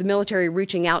the military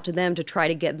reaching out to them to try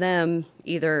to get them,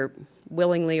 either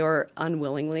willingly or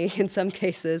unwillingly in some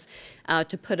cases,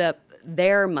 to put up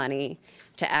their money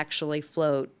to actually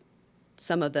float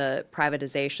some of the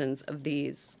privatizations of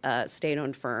these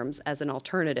state-owned firms as an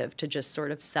alternative to just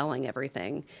sort of selling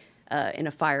everything in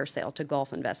a fire sale to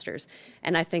Gulf investors.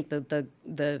 And I think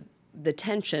the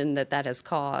tension that has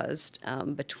caused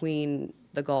between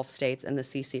the Gulf states and the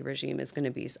Sisi regime is going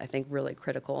to be, I think, really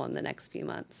critical in the next few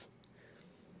months.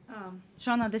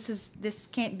 Shauna, this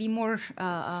can't be more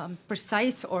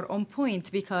precise or on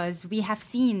point, because we have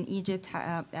seen Egypt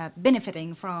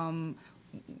benefiting from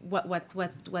what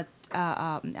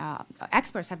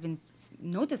experts have been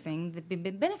noticing. They've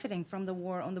been benefiting from the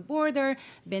war on the border,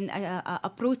 been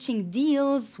approaching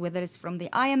deals, whether it's from the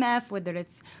IMF, whether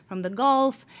it's from the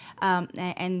Gulf,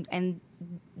 and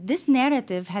this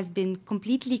narrative has been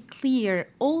completely clear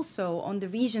also on the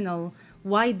regional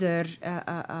wider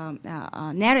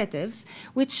narratives,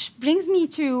 which brings me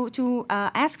to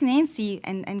ask Nancy,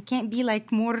 and can't be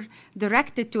like more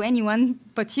directed to anyone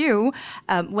but you.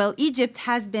 Well, Egypt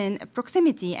has been a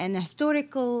proximity and a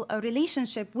historical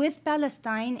relationship with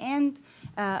Palestine and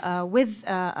with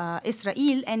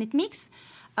Israel, and it makes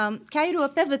Cairo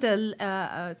pivotal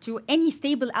to any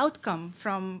stable outcome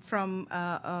from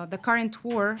the current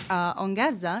war on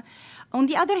Gaza. On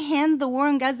the other hand, the war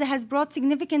on Gaza has brought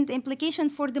significant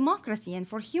implications for democracy and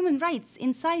for human rights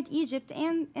inside Egypt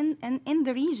and in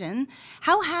the region.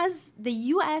 How has the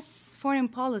U.S. foreign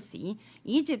policy,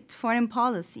 Egypt foreign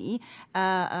policy,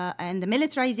 and the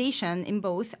militarization in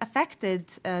both affected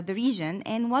the region,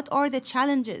 and what are the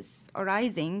challenges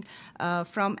arising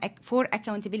for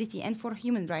accountability and for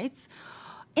human rights?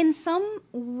 In sum,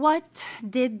 what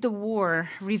did the war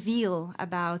reveal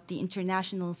about the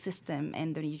international system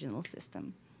and the regional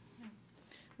system?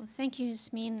 Well, thank you,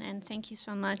 Yasmin, and thank you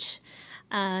so much,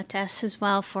 Tess, as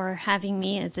well, for having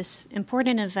me at this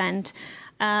important event.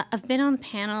 I've been on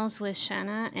panels with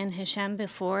Shana and Hisham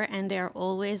before, and they're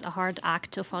always a hard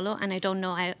act to follow, and I don't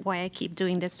know why I keep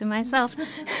doing this to myself,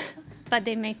 but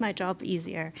they make my job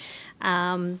easier.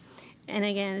 And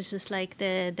again, it's just like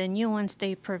the nuance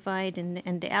they provide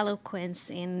and the eloquence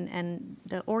and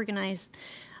the organized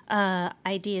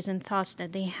ideas and thoughts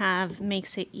that they have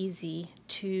makes it easy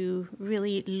to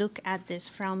really look at this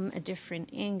from a different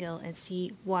angle and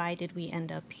see why did we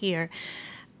end up here.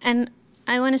 And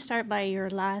I want to start by your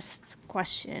last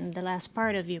question, the last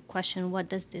part of your question, what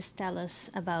does this tell us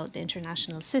about the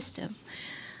international system?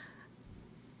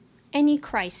 Any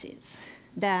crisis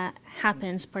that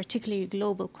happens, particularly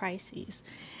global crises,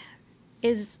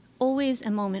 is always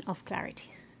a moment of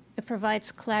clarity. It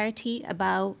provides clarity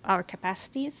about our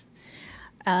capacities,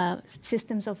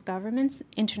 systems of governments,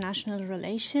 international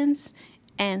relations,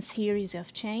 and theories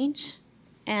of change.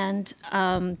 And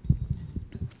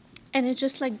it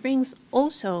just like brings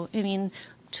also, I mean,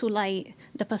 to light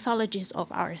the pathologies of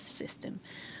our system.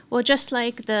 Well, just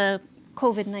like the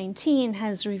COVID-19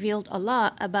 has revealed a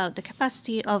lot about the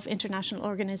capacity of international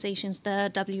organizations,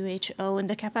 the WHO, and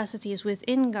the capacities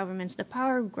within governments, the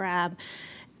power grab.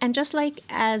 And just like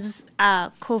as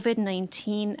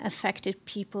COVID-19 affected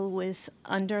people with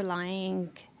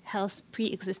underlying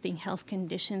pre-existing health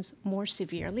conditions more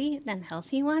severely than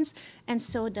healthy ones, and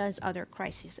so does other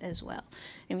crises as well.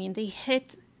 I mean, they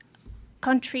hit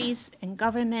countries and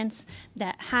governments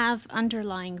that have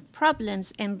underlying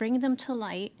problems and bring them to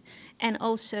light, and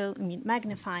also, I mean,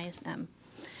 magnifies them.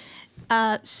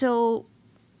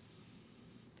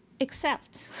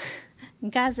 Except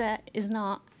Gaza is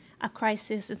not a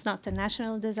crisis, it's not a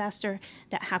national disaster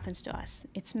that happens to us.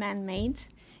 It's man-made,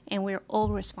 and we're all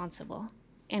responsible,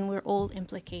 and we're all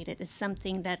implicated. It's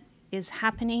something that is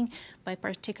happening by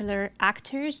particular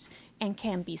actors and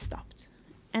can be stopped.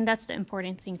 And that's the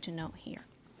important thing to know here.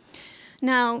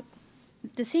 Now,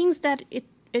 the things that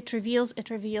it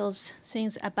reveals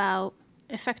things about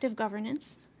effective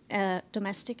governance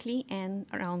domestically and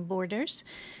around borders.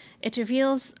 It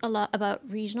reveals a lot about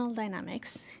regional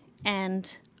dynamics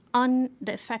and on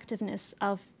the effectiveness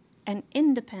of and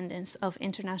independence of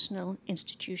international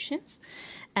institutions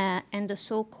and the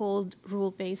so-called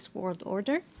rule-based world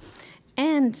order,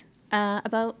 and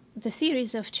about the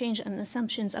theories of change and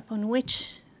assumptions upon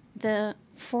which the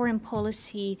foreign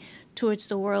policy towards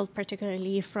the world,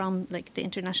 particularly from like the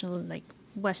international, like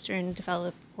Western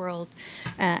developed world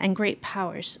and great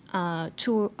powers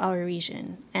to our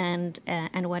region and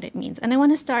what it means. And I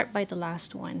want to start by the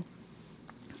last one.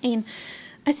 And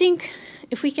I think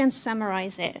if we can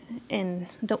summarize it in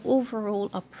the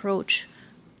overall approach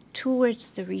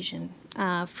towards the region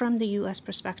from the U.S.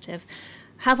 perspective,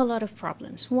 have a lot of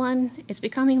problems. One, it's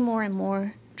becoming more and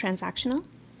more transactional.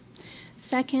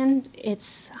 Second,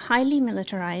 it's highly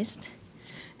militarized.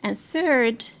 And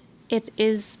third, it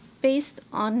is based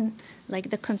on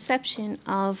like the conception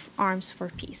of arms for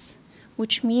peace,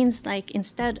 which means like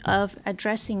instead of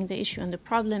addressing the issue and the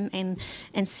problem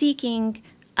and seeking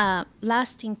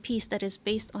lasting peace that is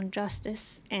based on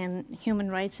justice and human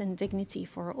rights and dignity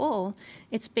for all,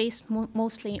 it's based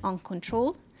mostly on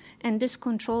control. And this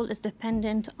control is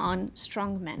dependent on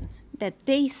strongmen, that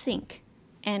they think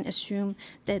and assume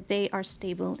that they are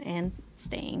stable and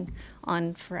staying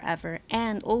on forever,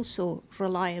 and also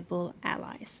reliable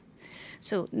allies.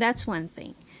 So that's one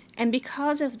thing. And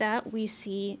because of that, we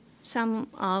see some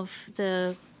of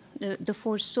the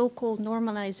four so-called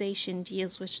normalization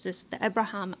deals, which is the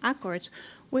Abraham Accords,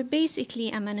 were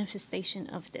basically a manifestation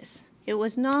of this.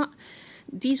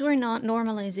 These were not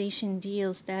normalization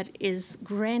deals that is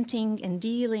granting and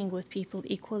dealing with people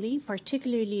equally,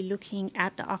 particularly looking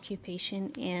at the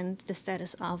occupation and the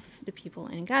status of the people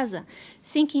in Gaza,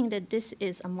 thinking that this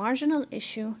is a marginal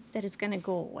issue that is going to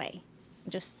go away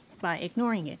just by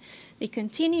ignoring it. They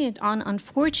continued on,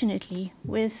 unfortunately,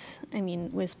 with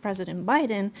President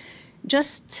Biden,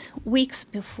 just weeks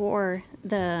before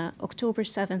the October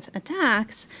 7th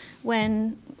attacks,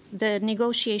 when the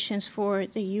negotiations for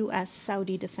the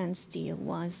U.S.-Saudi defense deal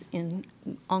was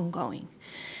ongoing.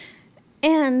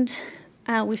 And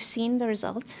we've seen the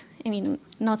result.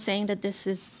 Not saying that this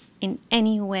is in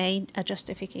any way a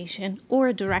justification or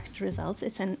a direct result.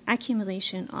 It's an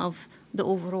accumulation of the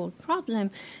overall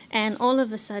problem. And all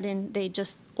of a sudden, they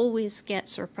just always get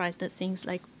surprised that things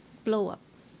like blow up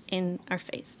in our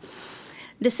face.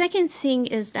 The second thing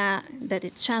is that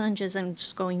it challenges, I'm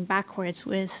just going backwards,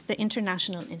 with the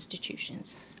international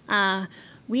institutions.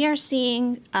 We are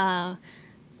seeing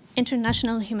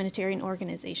international humanitarian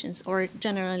organizations, or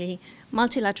generally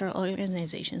multilateral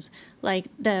organizations, like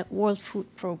the World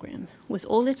Food Program, with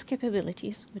all its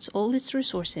capabilities, with all its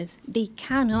resources, they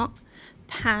cannot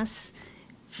pass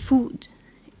food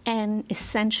and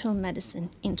essential medicine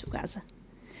into Gaza.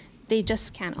 They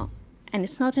just cannot. And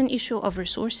it's not an issue of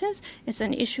resources, it's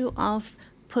an issue of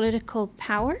political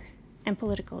power and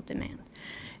political demand.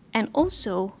 And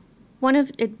also,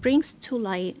 it brings to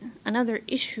light another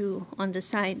issue on the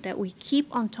side, that we keep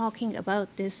on talking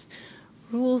about this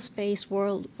rules-based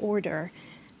world order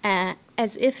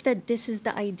as if that this is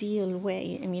the ideal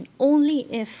way. Only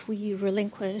if we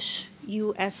relinquish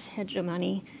US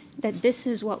hegemony that this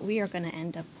is what we are going to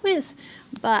end up with.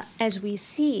 But as we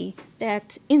see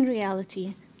that in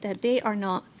reality, that they are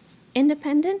not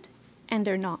independent and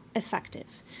they're not effective.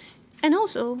 And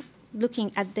also,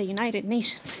 looking at the United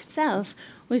Nations itself,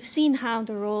 we've seen how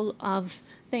the role of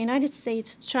the United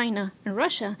States, China, and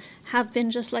Russia have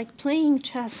been just like playing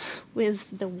chess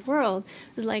with the world.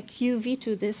 It's like, you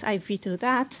veto this, I veto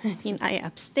that, I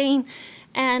abstain.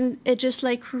 And it's just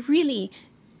like really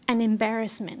an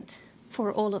embarrassment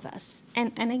for all of us.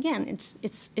 And again,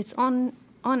 it's on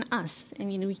us.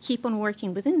 We keep on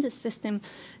working within the system,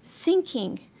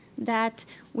 thinking that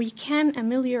we can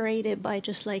ameliorate it by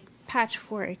just like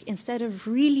patchwork, instead of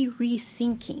really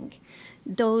rethinking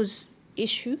those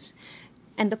issues.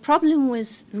 And the problem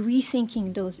with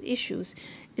rethinking those issues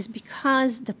is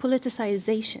because the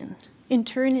politicization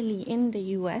internally in the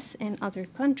US and other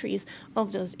countries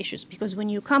of those issues. Because when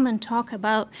you come and talk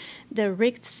about the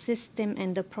rigged system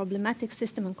and the problematic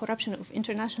system and corruption of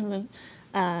international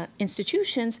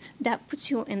institutions, that puts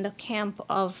you in the camp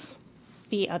of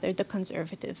the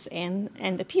conservatives and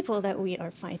the people that we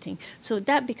are fighting. So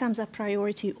that becomes a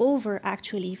priority over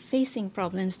actually facing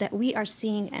problems that we are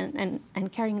seeing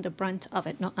and carrying the brunt of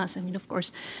it, not us. Of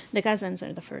course, the Gazans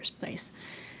are the first place.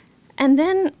 And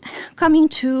then coming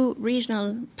to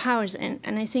regional powers, and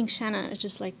I think Shanna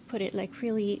just like put it like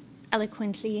really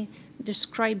eloquently,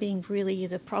 describing really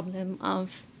the problem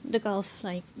of the Gulf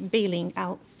like bailing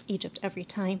out Egypt every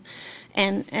time.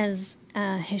 And as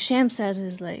Hisham said,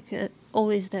 is like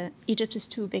always that Egypt is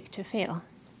too big to fail.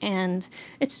 And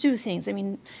it's two things.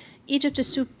 Egypt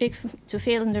is too big to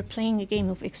fail, and they're playing a game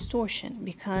of extortion,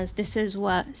 because this is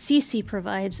what Sisi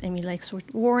provides, sort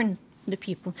of warn the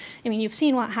people. You've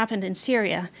seen what happened in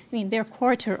Syria. They're a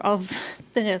quarter of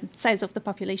the size of the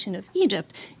population of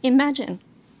Egypt. Imagine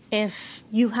if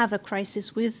you have a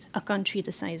crisis with a country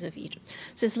the size of Egypt.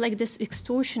 So it's like this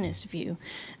extortionist view.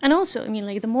 And also,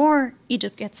 the more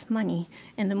Egypt gets money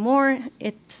and the more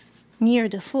it's near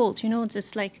default,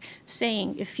 it's like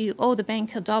saying, if you owe the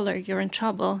bank $1, you're in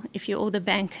trouble. If you owe the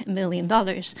bank $1 million,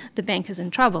 the bank is in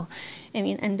trouble.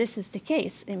 And this is the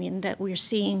case. That we're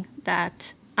seeing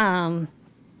that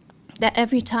that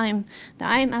every time the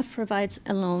IMF provides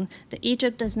a loan, that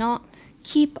Egypt does not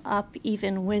keep up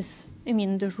even with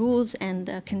the rules and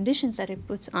the conditions that it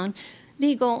puts on.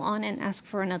 They go on and ask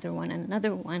for another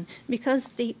one, because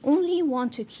they only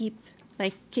want to keep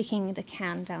like kicking the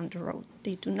can down the road.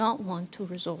 They do not want to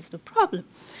resolve the problem.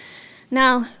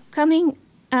 Now, coming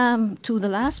to the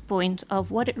last point of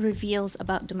what it reveals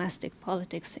about domestic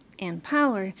politics and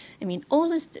power, I mean,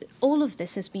 all of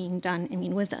this is being done, I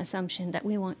mean, with the assumption that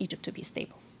we want Egypt to be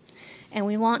stable. And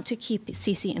we want to keep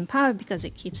Sisi in power because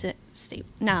it keeps it stable.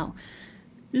 Now,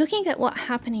 looking at what's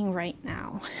happening right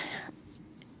now,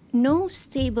 no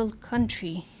stable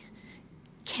country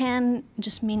can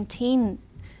just maintain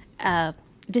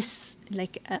this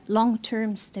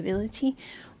long-term stability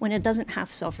when it doesn't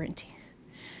have sovereignty.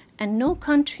 And no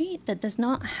country that does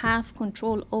not have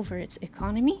control over its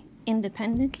economy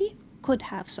independently could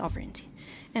have sovereignty.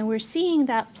 And we're seeing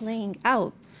that playing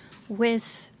out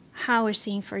with how we're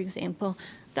seeing, for example,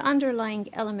 the underlying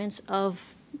elements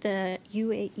of the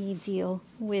UAE deal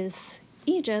with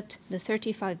Egypt, the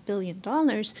 $35 billion.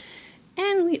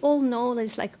 And we all know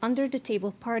there's like under the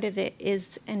table, part of it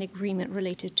is an agreement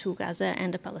related to Gaza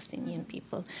and the Palestinian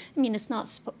people. I mean, it's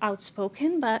not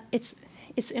outspoken, but it's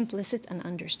implicit and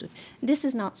understood. This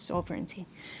is not sovereignty.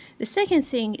 The second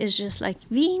thing is just like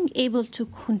being able to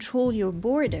control your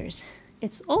borders.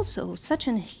 It's also such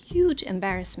a huge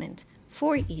embarrassment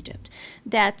for Egypt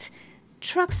that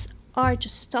trucks are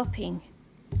just stopping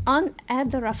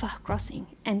at the Rafah crossing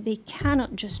and they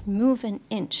cannot just move an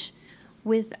inch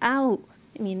without,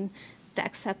 I mean, the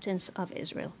acceptance of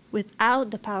Israel,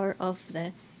 without the power of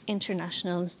the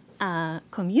international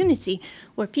community,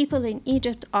 where people in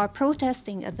Egypt are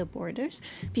protesting at the borders.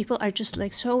 People are just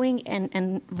like showing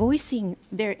and voicing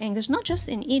their anger, not just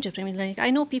in Egypt. I mean, like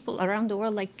I know people around the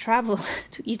world like travel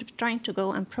to Egypt trying to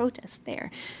go and protest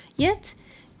there. Yet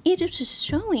Egypt is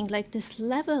showing like this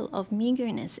level of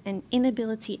meagerness and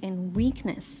inability and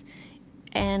weakness,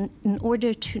 and in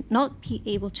order to not be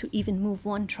able to even move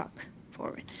one truck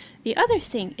forward. The other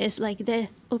thing is like the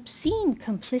obscene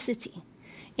complicity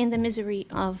in the misery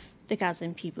of the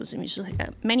Gazan peoples. I mean,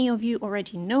 many of you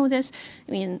already know this.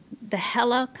 I mean, the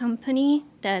Hella company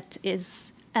that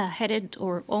is headed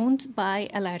or owned by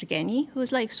el-Argani,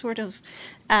 who's like sort of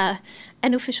an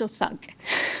official thug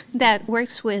that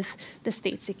works with the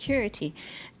state security.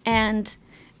 And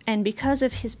because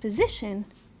of his position,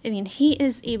 I mean, he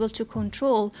is able to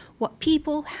control what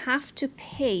people have to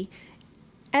pay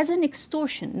as an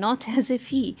extortion, not as a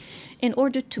fee, in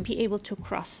order to be able to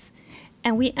cross.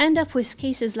 And we end up with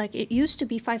cases like it used to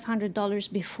be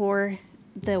 $500 before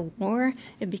the war.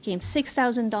 It became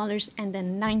 $6,000 and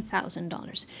then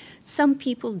 $9,000. Some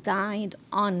people died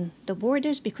on the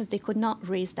borders because they could not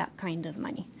raise that kind of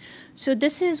money. So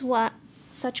this is what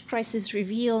such crises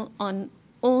reveal on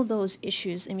all those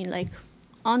issues. I mean, like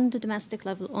on the domestic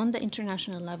level, on the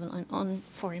international level, and on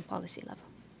foreign policy level.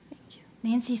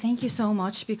 Nancy, thank you so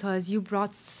much, because you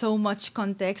brought so much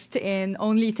context in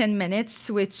only 10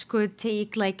 minutes, which could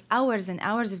take like hours and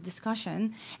hours of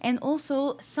discussion, and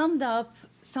also summed up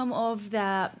some of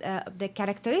the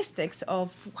characteristics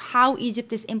of how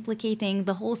Egypt is implicating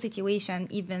the whole situation,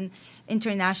 even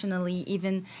internationally.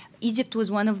 Even Egypt was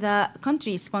one of the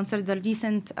countries sponsored the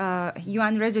recent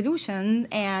UN resolution,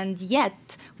 and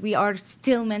yet we are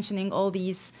still mentioning all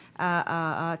these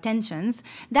tensions.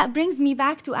 That brings me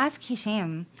back to ask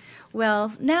Hisham.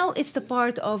 Well, now it's the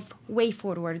part of way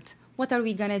forward. What are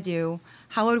we gonna do?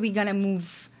 How are we gonna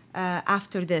move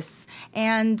after this?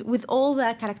 And with all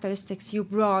the characteristics you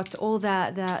brought, all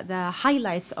the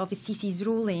highlights of el-Sisi's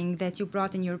ruling that you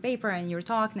brought in your paper and your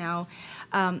talk now,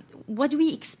 what do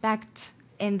we expect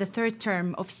in the third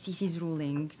term of el-Sisi's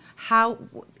ruling? How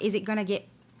is it gonna get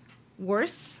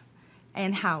worse,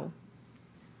 and how?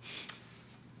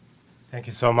 Thank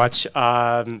you so much.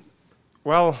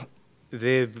 Well,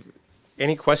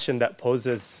 any question that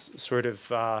poses sort of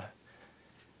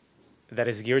that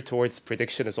is geared towards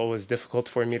prediction is always difficult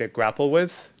for me to grapple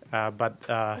with. But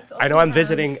I know I'm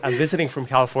visiting from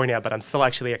California, but I'm still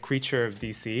actually a creature of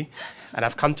DC. And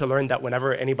I've come to learn that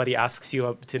whenever anybody asks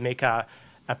you to make a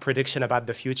prediction about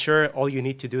the future, all you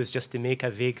need to do is just to make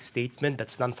a vague statement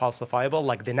that's non-falsifiable,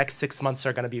 like the next 6 months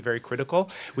are going to be very critical,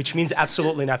 which means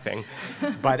absolutely nothing.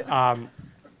 But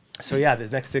so yeah, the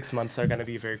next 6 months are going to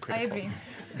be very critical. I agree.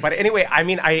 But anyway, I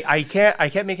mean, I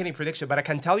can't make any prediction, but I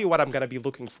can tell you what I'm going to be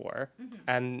looking for,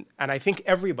 and I think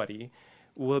everybody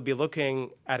will be looking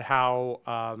at how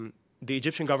the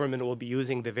Egyptian government will be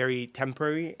using the very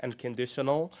temporary and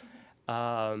conditional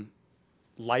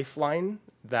lifeline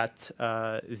that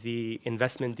the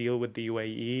investment deal with the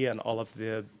UAE and all of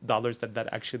the dollars that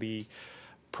actually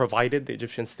provided the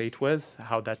Egyptian state with,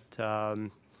 how that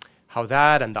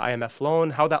and the IMF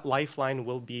loan, how that lifeline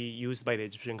will be used by the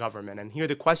Egyptian government. And here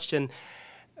the question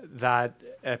that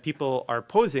people are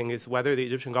posing is whether the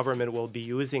Egyptian government will be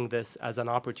using this as an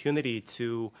opportunity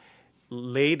to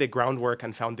lay the groundwork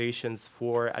and foundations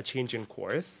for a change in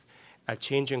course, a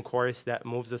change in course that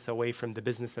moves us away from the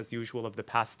business as usual of the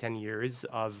past 10 years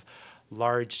of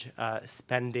large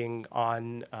spending on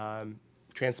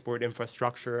transport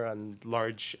infrastructure and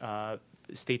large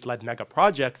state-led mega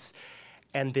projects,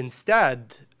 and instead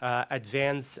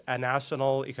advance a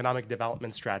national economic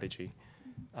development strategy,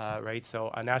 right? So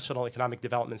a national economic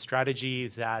development strategy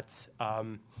that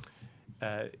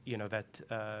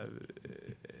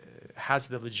has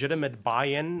the legitimate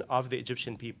buy-in of the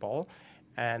Egyptian people,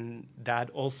 and that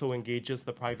also engages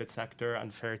the private sector on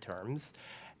fair terms,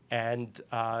 and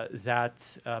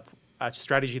that a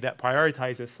strategy that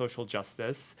prioritizes social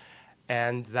justice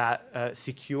and that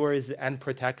secures and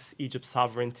protects Egypt's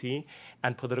sovereignty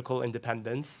and political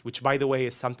independence, which, by the way,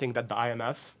 is something that the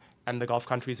IMF and the Gulf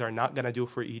countries are not going to do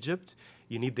for Egypt.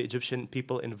 You need the Egyptian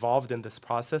people involved in this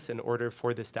process in order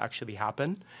for this to actually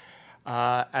happen.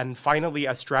 And finally,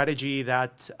 a strategy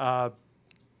that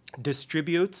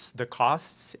distributes the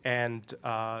costs and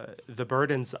the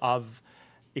burdens of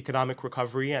economic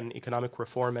recovery and economic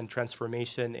reform and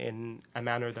transformation in a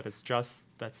manner that is just,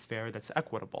 that's fair, that's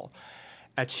equitable.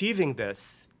 Achieving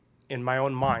this, in my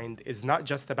own mind, is not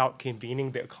just about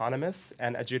convening the economists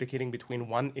and adjudicating between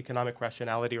one economic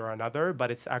rationality or another,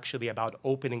 but it's actually about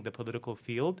opening the political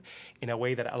field in a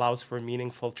way that allows for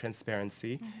meaningful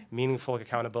transparency, meaningful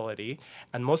accountability,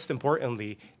 and most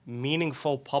importantly,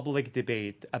 meaningful public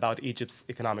debate about Egypt's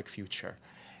economic future.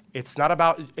 It's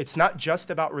not just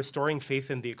about restoring faith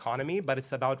in the economy, but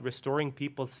it's about restoring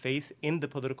people's faith in the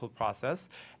political process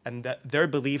and their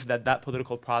belief that that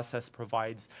political process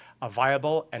provides a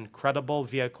viable and credible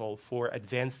vehicle for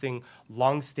advancing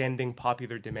long-standing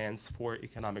popular demands for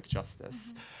economic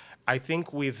justice. I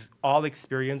think we've all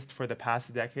experienced for the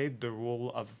past decade the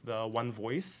rule of the one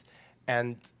voice,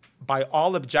 and by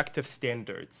all objective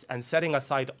standards and setting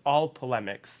aside all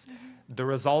polemics, the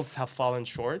results have fallen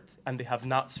short and they have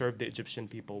not served the Egyptian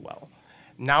people well.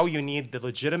 Now you need the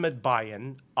legitimate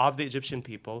buy-in of the Egyptian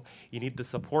people. You need the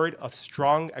support of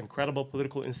strong and credible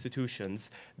political institutions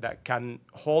that can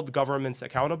hold governments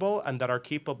accountable and that are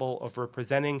capable of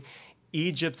representing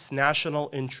Egypt's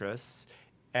national interests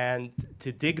and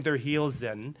to dig their heels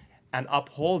in and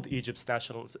uphold Egypt's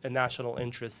national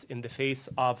interests in the face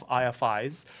of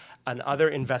IFIs and other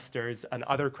investors and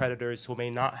other creditors who may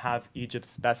not have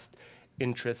Egypt's best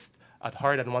interest at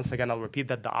heart. And once again, I'll repeat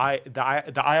that the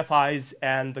IFIs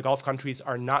and the Gulf countries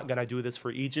are not going to do this for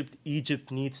Egypt.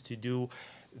 Egypt needs to do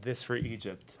this for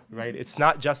Egypt, right? It's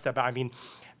not just about, I mean,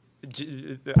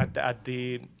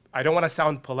 I don't want to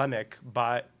sound polemic,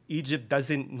 but Egypt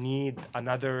doesn't need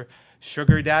another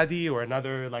sugar daddy or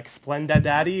another like Splenda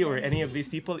daddy or any of these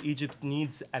people. Egypt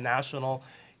needs a national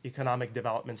economic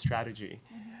development strategy.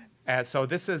 And so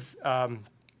this is,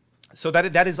 so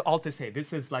that is all to say.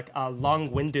 This is like a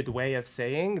long-winded way of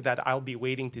saying that I'll be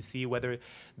waiting to see whether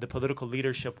the political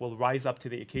leadership will rise up to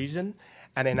the occasion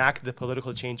and enact the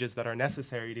political changes that are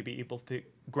necessary to be able to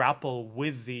grapple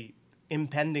with the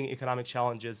impending economic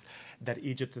challenges that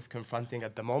Egypt is confronting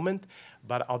at the moment.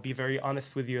 But I'll be very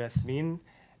honest with you, Yasmin,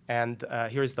 and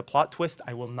here's the plot twist: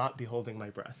 I will not be holding my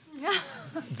breath.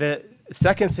 The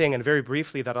second thing, and very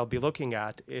briefly, that I'll be looking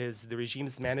at is the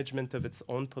regime's management of its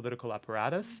own political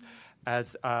apparatus.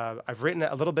 As I've written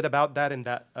a little bit about that in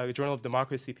that Journal of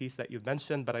Democracy piece that you've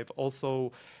mentioned, but I've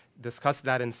also discussed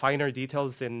that in finer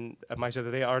details in my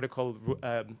Jadaleh article,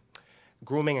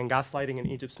 Grooming and Gaslighting in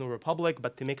Egypt's New Republic.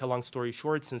 But to make a long story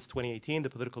short, since 2018, the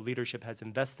political leadership has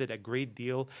invested a great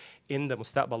deal in the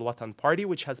Mustaqbal Watan Party,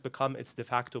 which has become its de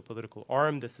facto political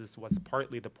arm. This was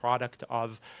partly the product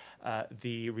of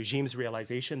the regime's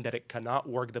realization that it cannot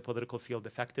work the political field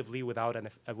effectively without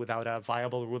a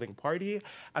viable ruling party,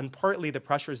 and partly the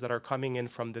pressures that are coming in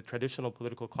from the traditional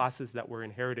political classes that were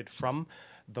inherited from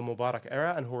the Mubarak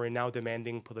era and who are now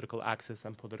demanding political access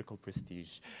and political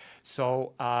prestige.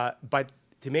 So, but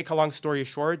to make a long story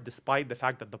short, despite the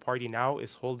fact that the party now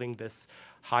is holding this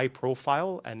high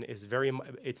profile and is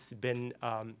it's been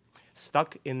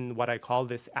stuck in what I call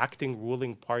this acting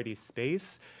ruling party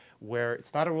space, where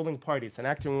it's not a ruling party, it's an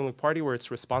acting ruling party where it's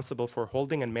responsible for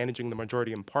holding and managing the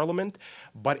majority in parliament,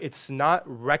 but it's not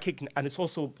recognized, and it's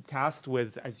also tasked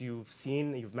with, as you've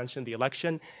seen, you've mentioned the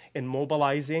election, in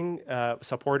mobilizing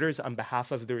supporters on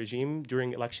behalf of the regime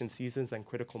during election seasons and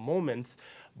critical moments,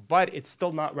 but it's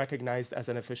still not recognized as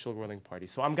an official ruling party.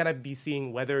 So I'm gonna be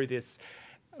seeing whether this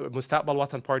Mustaqbal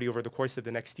Watan Party over the course of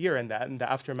the next year and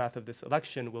the aftermath of this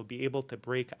election will be able to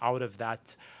break out of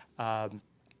that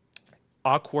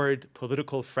awkward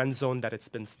political friend zone that it's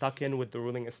been stuck in with the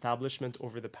ruling establishment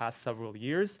over the past several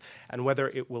years, and whether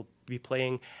it will be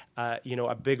playing,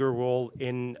 a bigger role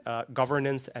in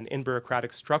governance and in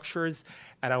bureaucratic structures.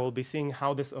 And I will be seeing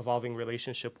how this evolving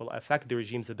relationship will affect the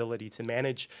regime's ability to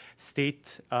manage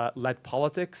state-led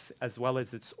politics, as well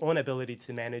as its own ability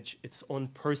to manage its own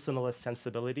personalist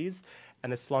sensibilities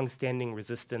and its long-standing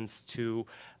resistance to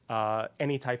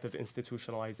any type of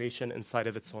institutionalization inside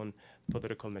of its own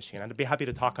political machine. And I'd be happy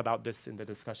to talk about this in the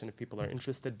discussion if people are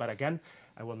interested, but again,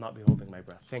 I will not be holding my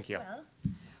breath. Thank you. Well,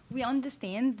 we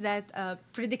understand that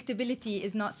predictability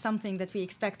is not something that we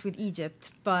expect with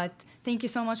Egypt, but thank you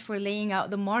so much for laying out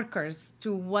the markers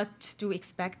to what to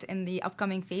expect in the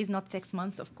upcoming phase, not 6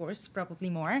 months, of course, probably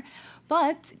more.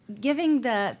 But giving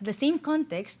the same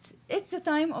context, it's the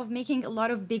time of making a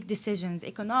lot of big decisions,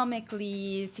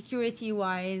 economically,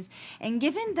 security-wise, and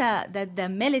given that the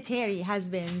military has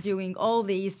been doing all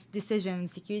these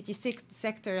decisions, security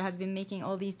sector has been making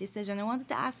all these decisions, I wanted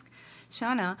to ask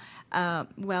Shana,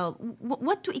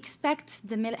 what to expect,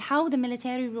 how the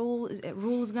military rule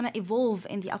is going to evolve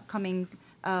in the upcoming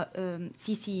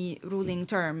Sisi ruling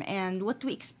term, and what to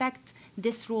expect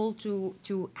this role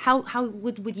how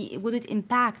would it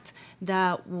impact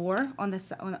the war on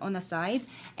the side,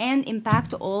 and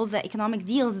impact all the economic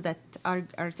deals that are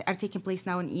taking place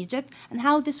now in Egypt, and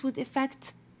how this would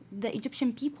affect the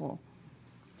Egyptian people.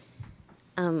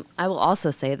 I will also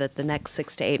say that the next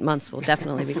 6 to 8 months will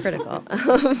definitely be critical.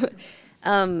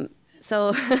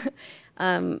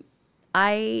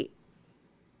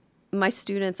 My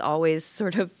students always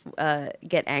sort of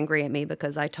get angry at me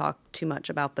because I talk too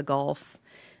much about the Gulf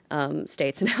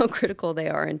states and how critical they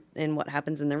are in what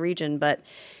happens in the region. But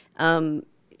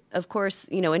of course,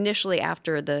 initially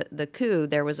after the coup,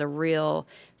 there was a real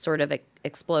sort of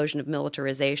explosion of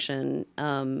militarization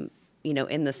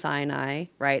in the Sinai,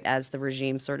 right, as the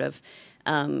regime sort of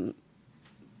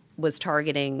was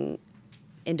targeting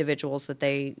individuals that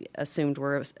they assumed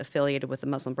were affiliated with the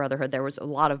Muslim Brotherhood. There was a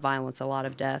lot of violence, a lot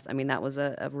of death. I mean, that was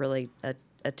a really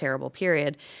terrible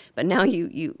period. But now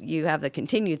you have the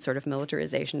continued sort of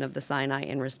militarization of the Sinai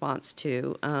in response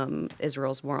to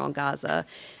Israel's war on Gaza.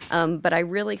 But I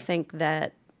really think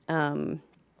that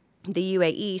the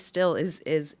UAE still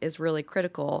is really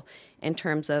critical in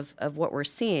terms of what we're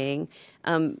seeing.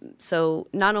 So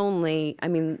not only,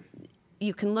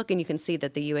 you can look and you can see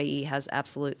that the UAE has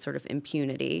absolute sort of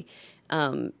impunity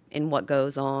in what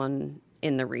goes on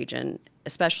in the region,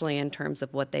 especially in terms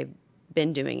of what they've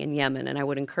been doing in Yemen. And I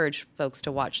would encourage folks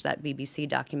to watch that BBC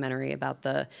documentary about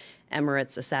the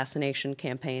Emirates assassination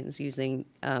campaigns using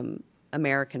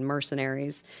American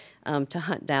mercenaries to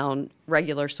hunt down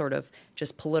regular sort of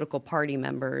just political party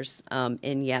members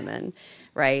in Yemen,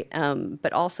 right?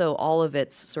 But also all of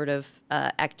its sort of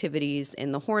activities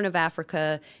in the Horn of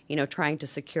Africa, trying to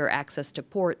secure access to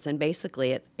ports and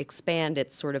basically expand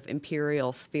its sort of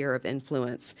imperial sphere of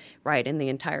influence, right, in the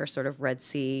entire sort of Red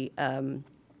Sea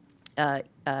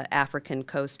African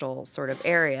coastal sort of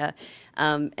area.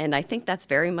 And I think that's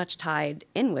very much tied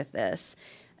in with this.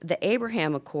 The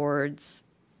Abraham Accords,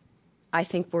 I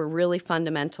think, were really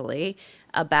fundamentally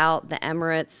about the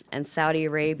Emirates and Saudi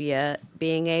Arabia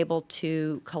being able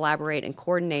to collaborate and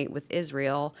coordinate with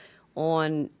Israel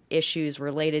on issues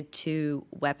related to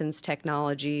weapons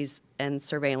technologies and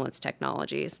surveillance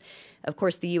technologies. Of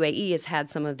course, the UAE has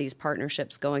had some of these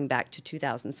partnerships going back to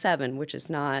 2007, which is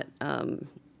not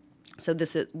so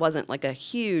this wasn't like a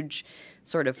huge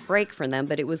sort of break for them,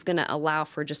 but it was going to allow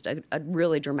for just a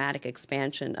really dramatic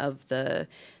expansion of the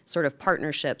sort of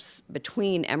partnerships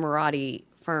between Emirati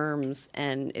firms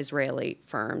and Israeli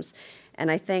firms. And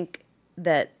I think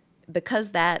that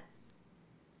because that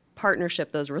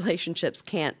partnership, those relationships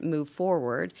can't move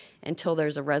forward until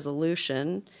there's a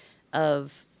resolution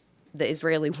of the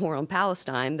Israeli war on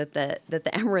Palestine, that the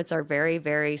Emirates are very,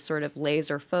 very sort of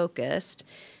laser focused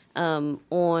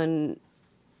on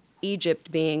Egypt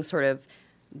being sort of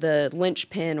the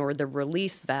linchpin or the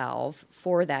release valve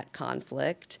for that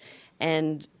conflict.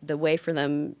 And the way for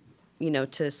them,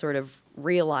 to sort of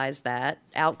realize that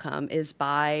outcome is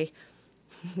by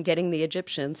getting the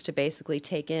Egyptians to basically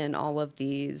take in all of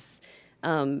these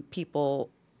people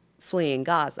fleeing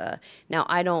Gaza. Now,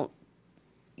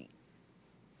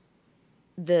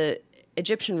 the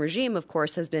Egyptian regime, of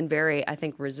course, has been very, I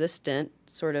think, resistant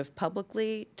sort of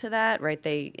publicly to that, right?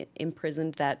 They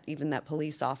imprisoned that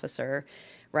police officer,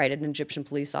 right, an Egyptian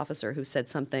police officer who said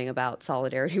something about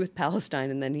solidarity with Palestine,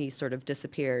 and then he sort of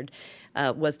disappeared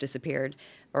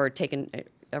or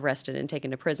arrested and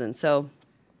taken to prison. So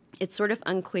it's sort of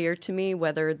unclear to me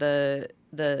whether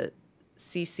the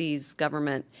Sisi's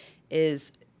government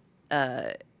is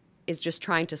is just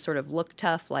trying to sort of look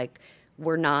tough, like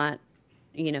we're not,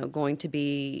 going to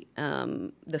be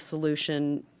the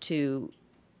solution to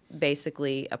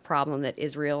basically a problem that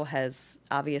Israel has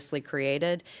obviously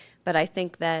created. But I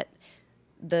think that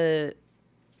the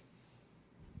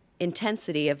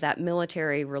intensity of that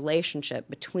military relationship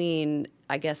between,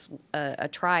 I guess, a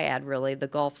triad, really, the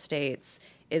Gulf states,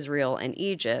 Israel, and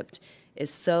Egypt, is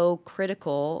so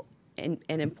critical and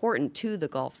important to the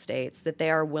Gulf states that they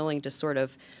are willing to sort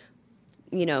of,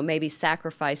 maybe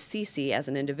sacrifice Sisi as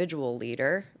an individual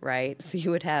leader, right? So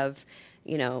you would have,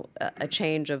 a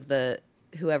change of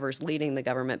whoever's leading the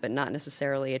government, but not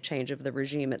necessarily a change of the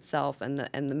regime itself and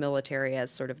the military as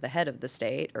sort of the head of the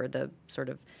state or the sort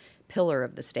of pillar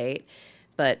of the state.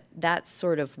 But that's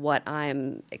sort of what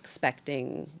I'm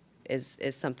expecting is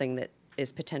something that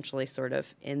is potentially sort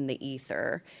of in the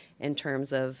ether in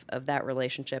terms of that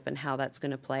relationship and how that's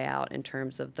going to play out in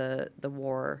terms of the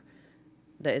war,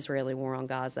 the Israeli war on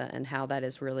Gaza, and how that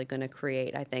is really going to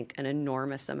create, I think, an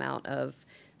enormous amount of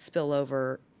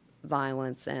spillover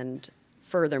violence and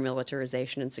further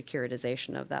militarization and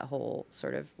securitization of that whole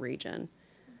sort of region.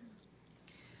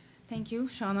 Thank you,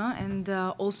 Shauna. And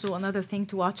also another thing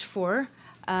to watch for.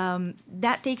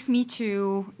 That takes me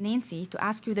to Nancy to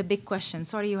ask you the big question.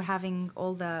 Sorry, you're having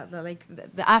all the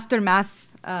aftermath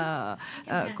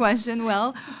question.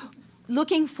 Well,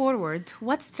 looking forward,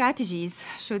 what strategies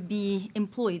should be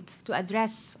employed to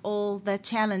address all the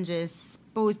challenges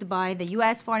posed by the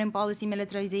U.S. foreign policy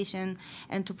militarization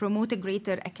and to promote a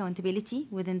greater accountability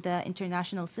within the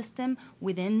international system,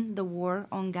 within the war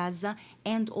on Gaza,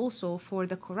 and also for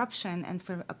the corruption and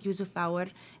for abuse of power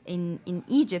in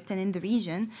Egypt and in the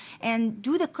region? And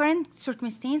do the current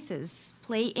circumstances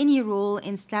play any role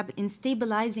in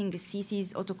stabilizing the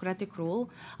Sisi's autocratic rule?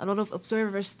 A lot of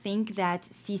observers think that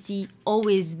Sisi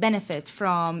always benefit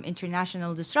from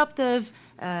international disruptive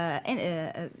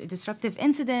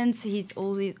incidents. He's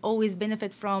always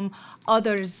benefit from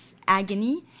others'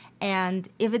 agony. And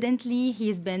evidently,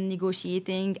 he's been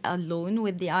negotiating a loan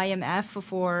with the IMF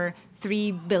for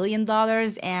 $3 billion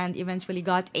and eventually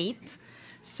got $8 billion.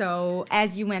 So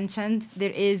as you mentioned,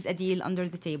 there is a deal under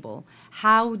the table.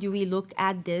 How do we look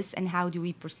at this and how do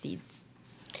we proceed?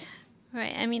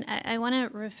 Right. I mean, I want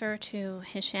to refer to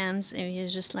Hisham's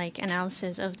just like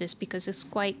analysis of this because it's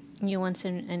quite nuanced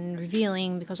and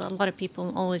revealing, because a lot of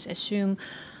people always assume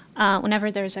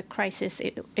whenever there's a crisis,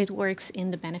 it works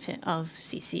in the benefit of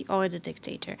Sisi or the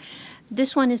dictator.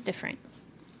 This one is different.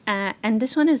 And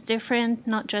this one is different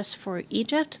not just for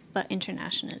Egypt, but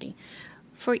internationally.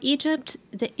 For Egypt,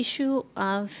 the issue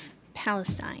of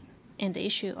Palestine and the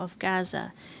issue of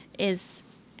Gaza is,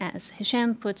 as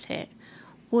Hisham puts it,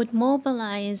 would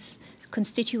mobilize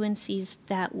constituencies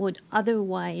that would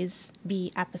otherwise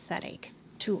be apathetic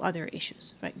to other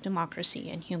issues, right?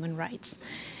 Democracy and human rights.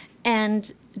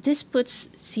 And this puts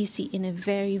Sisi in a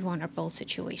very vulnerable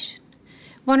situation.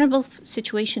 Vulnerable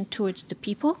situation towards the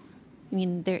people, I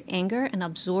mean, their anger and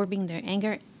absorbing their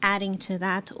anger, adding to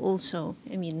that also,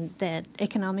 I mean, the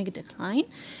economic decline.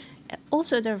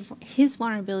 Also, his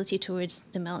vulnerability towards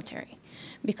the military,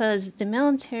 because the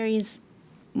military's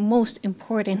most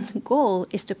important goal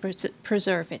is to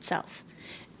preserve itself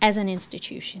as an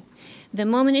institution. The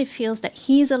moment it feels that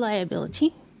he's a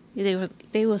liability,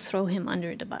 they will throw him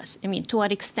under the bus. I mean, to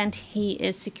what extent he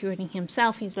is securing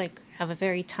himself, he's like have a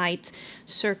very tight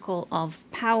circle of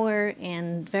power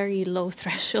and very low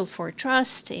threshold for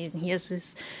trust, and he has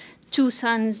his 2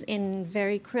 sons in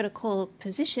very critical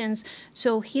positions.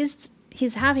 So he's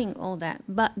having all that,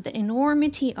 but the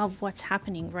enormity of what's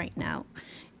happening right now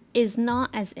is not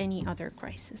as any other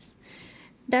crisis.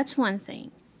 That's one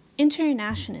thing.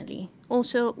 Internationally,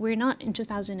 also, we're not in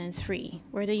 2003,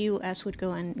 where the U.S. would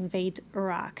go and invade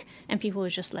Iraq, and people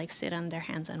would just like sit on their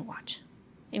hands and watch.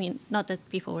 I mean, not that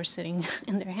people were sitting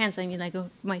in their hands. I mean, like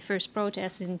my first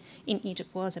protest in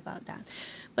Egypt was about that.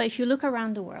 But if you look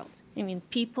around the world, I mean,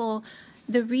 people,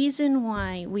 the reason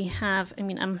why we have, I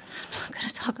mean, I'm not going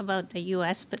to talk about the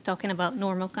U.S., but talking about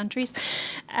normal countries,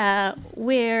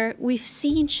 where we've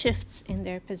seen shifts in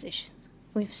their position.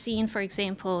 We've seen, for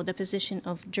example, the position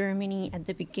of Germany at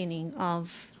the beginning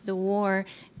of the war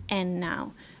and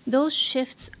now. Those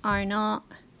shifts are not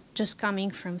just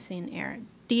coming from thin air.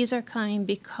 These are coming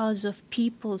because of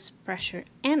people's pressure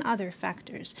and other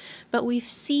factors. But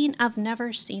I've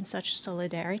never seen such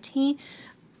solidarity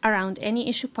around any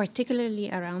issue,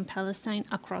 particularly around Palestine,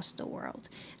 across the world.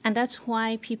 And that's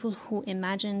why people who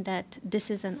imagine that this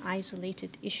is an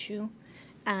isolated issue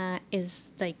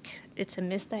is like, it's a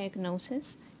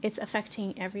misdiagnosis. It's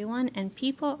affecting everyone, and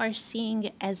people are seeing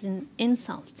it as an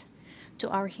insult to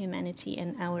our humanity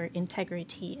and our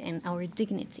integrity and our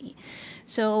dignity.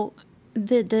 So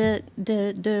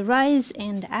the rise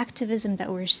and activism that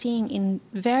we're seeing in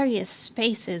various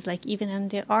spaces, like even in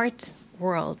the art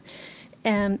world,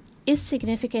 is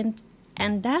significant.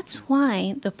 And that's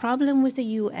why the problem with the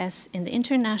US and the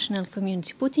international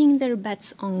community putting their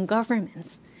bets on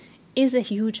governments is a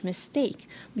huge mistake,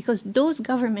 because those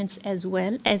governments, as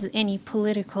well as any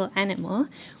political animal,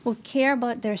 will care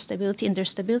about their stability, and their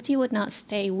stability would not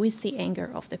stay with the anger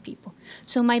of the people.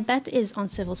 So my bet is on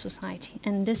civil society,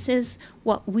 and this is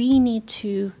what we need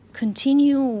to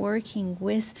continue working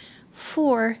with.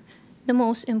 For the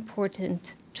most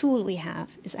important tool we have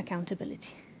is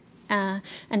accountability.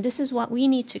 And this is what we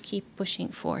need to keep pushing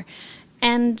for.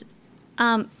 And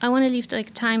I want to leave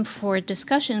time for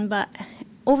discussion, but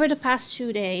over the past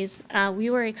 2 days, we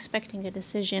were expecting a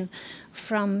decision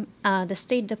from the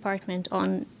State Department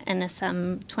on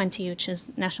NSM 20, which is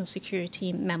National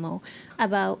Security Memo,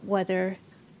 about whether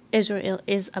Israel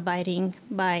is abiding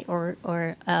by or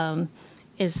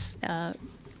is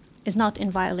not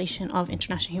in violation of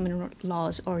international human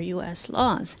laws or U.S.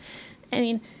 laws. I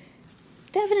mean,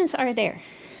 the evidence are there,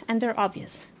 and they're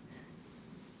obvious.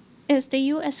 Is the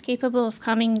U.S. capable of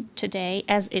coming today,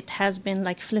 as it has been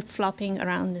flip-flopping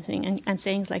around the thing and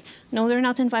saying no, they're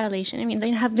not in violation? I mean,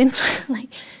 they have been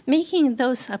making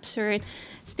those absurd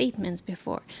statements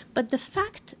before. But the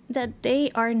fact that they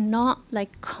are not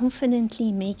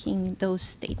confidently making those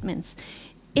statements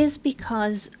is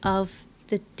because of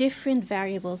the different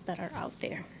variables that are out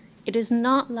there. It is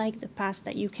not like the past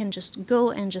that you can just go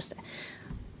and just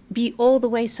be all the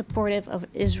way supportive of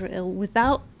Israel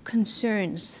without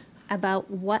concerns about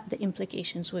what the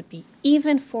implications would be,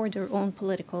 even for their own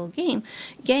political gain.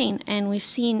 And we've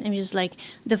seen, just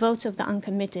the votes of the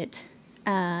uncommitted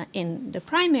in the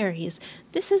primaries.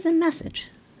 This is a message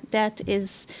that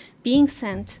is being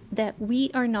sent, that we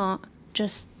are not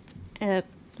just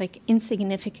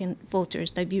insignificant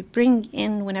voters that you bring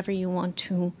in whenever you want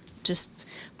to just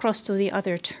cross to the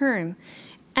other term.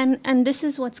 And this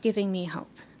is what's giving me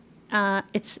hope.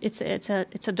 It's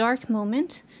a dark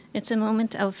moment. It's a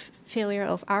moment of failure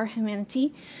of our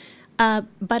humanity,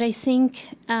 but I think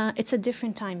it's a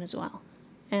different time as well.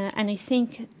 And I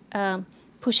think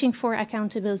pushing for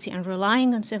accountability and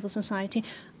relying on civil society,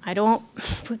 I don't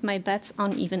put my bets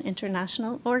on even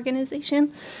international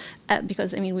organization,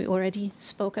 because we already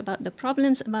spoke about the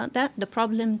problems about that. The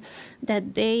problem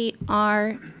that they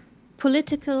are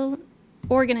political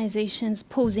organizations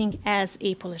posing as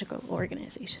a political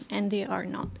organization, and they are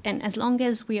not. And as long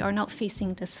as we are not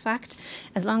facing this fact,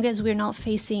 as long as we're not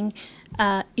facing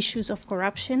issues of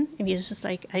corruption, it's just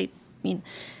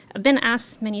I've been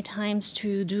asked many times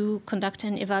to conduct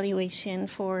an evaluation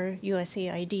for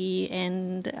USAID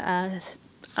and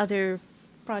other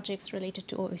projects related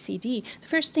to OECD. The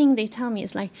first thing they tell me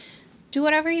is do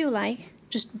whatever you like,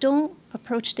 just don't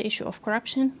approach the issue of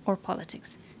corruption or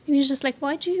politics. It's just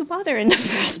why do you bother in the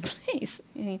first place?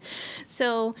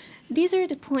 So these are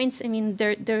the points.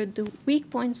 They're the weak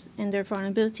points and their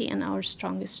vulnerability and our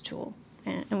strongest tool,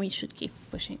 and we should keep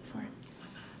pushing for it.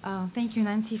 Thank you,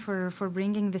 Nancy, for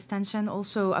bringing this tension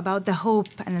also about the hope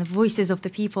and the voices of the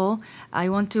people. I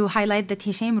want to highlight that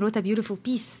Hisham wrote a beautiful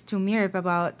piece to Mirab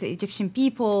about the Egyptian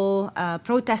people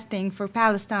protesting for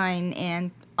Palestine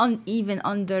and even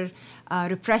under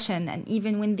repression, and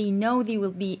even when they know they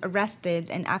will be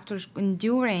arrested, and after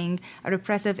enduring a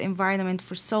repressive environment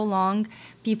for so long,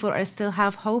 people are still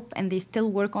have hope and they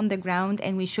still work on the ground,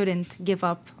 and we shouldn't give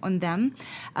up on them.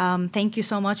 Thank you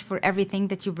so much for everything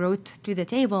that you brought to the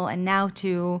table. And now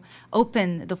to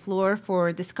open the floor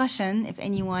for discussion. If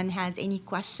anyone has any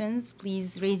questions,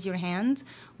 please raise your hand.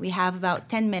 We have about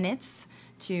 10 minutes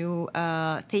to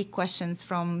take questions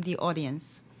from the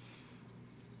audience.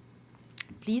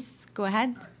 Please go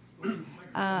ahead,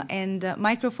 and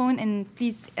microphone, and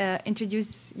please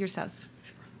introduce yourself.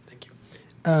 Sure, thank you.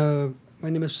 My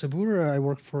name is Sabur. I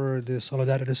work for the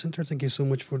Solidarity Center. Thank you so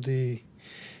much for the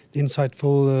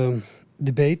insightful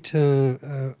debate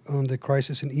on the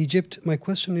crisis in Egypt. My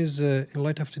question is, in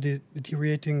light of the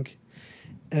deteriorating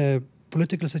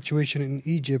political situation in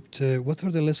Egypt, what are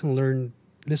the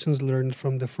lessons learned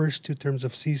from the first 2 terms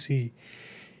of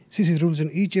Sisi's rules in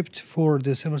Egypt for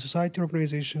the civil society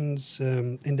organizations,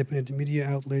 independent media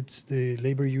outlets, the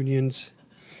labor unions,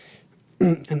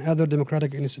 and other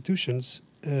democratic institutions,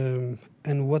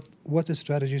 and what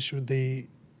strategies should they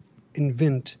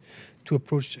invent to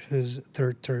approach his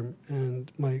 3rd term?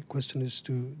 And my question is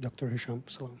to Dr. Hisham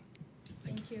Salam.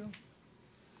 Thank you.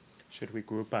 Should we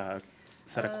group a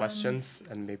set of questions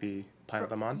and maybe pile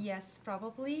them on? Yes,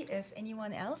 probably. If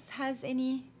anyone else has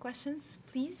any questions,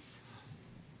 please.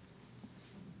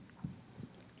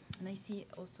 and I see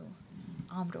also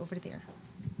Amr over there.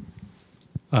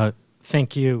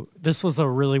 Thank you. This was a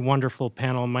really wonderful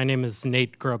panel. My name is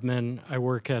Nate Grubman. I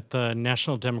work at the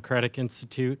National Democratic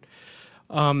Institute.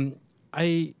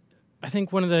 I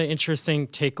think one of the interesting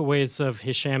takeaways of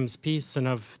Hisham's piece and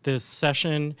of this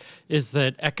session is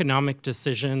that economic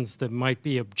decisions that might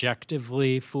be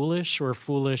objectively foolish or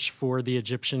foolish for the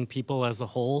Egyptian people as a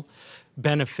whole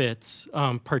benefits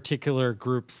particular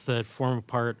groups that form a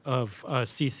part of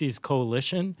Sisi's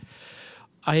coalition.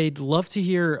 I'd love to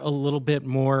hear a little bit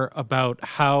more about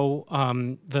how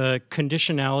the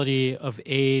conditionality of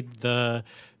aid, the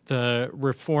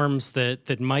reforms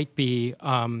that might be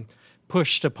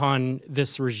pushed upon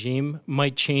this regime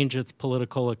might change its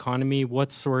political economy.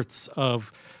 What sorts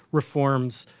of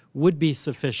reforms would be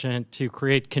sufficient to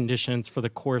create conditions for the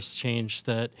course change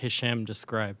that Hisham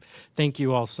described? Thank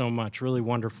you all so much. Really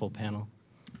wonderful panel.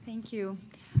 Thank you.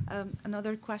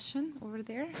 Another question over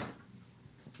there.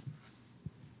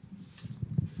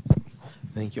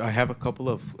 Thank you. I have a couple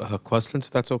of questions,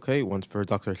 if that's okay. One's for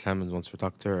Dr. Hisham and one's for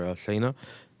Dr. Shayna.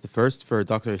 The first for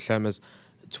Dr. Hisham is,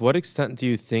 to what extent do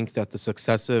you think that the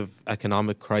successive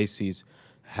economic crises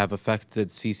have affected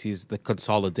Sisi's the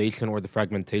consolidation or the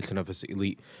fragmentation of his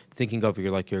elite? Thinking of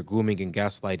your grooming and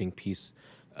gaslighting piece,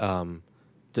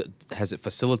 has it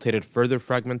facilitated further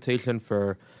fragmentation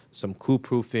for some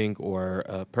coup-proofing or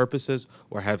purposes,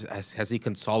 or has he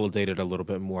consolidated a little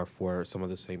bit more for some of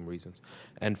the same reasons?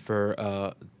 And for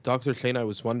Dr. Shayna, I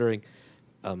was wondering,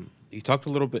 you talked a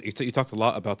little bit, you talked a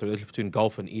lot about the relationship between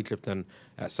Gulf and Egypt, and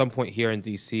at some point here in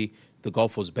DC, the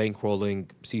Gulf was bankrolling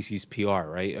Sisi's PR,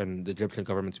 right, and the Egyptian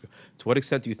government's PR. To what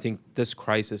extent do you think this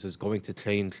crisis is going to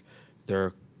change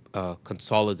their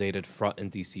consolidated front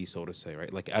in DC, so to say,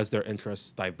 right? Like, as their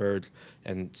interests diverge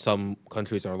and some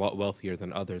countries are a lot wealthier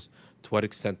than others, to what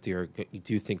extent do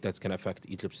you think that's going to affect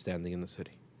Egypt's standing in the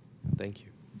city? Thank you.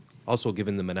 Also,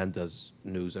 given the Menendez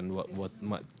news and what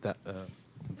might that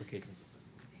implications.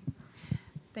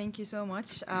 Thank you so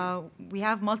much. We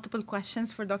have multiple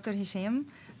questions for Dr. Hisham,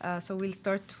 so we'll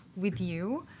start with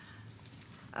you.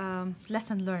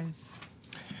 Lesson learns.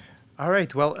 All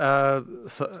right. Well,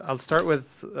 so I'll start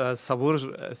with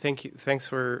Sabur. Thanks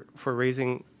for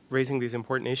raising these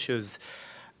important issues.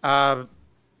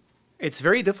 It's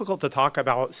very difficult to talk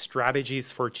about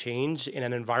strategies for change in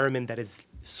an environment that is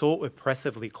so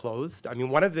oppressively closed. I mean,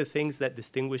 one of the things that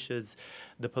distinguishes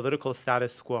the political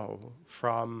status quo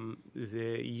from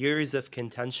the years of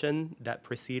contention that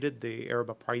preceded the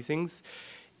Arab uprisings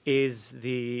is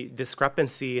the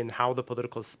discrepancy in how the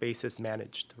political space is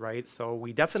managed, right? So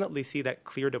we definitely see that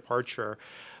clear departure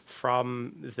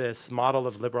from this model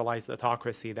of liberalized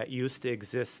autocracy that used to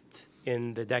exist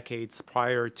in the decades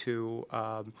prior to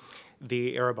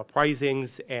the Arab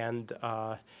uprisings. And,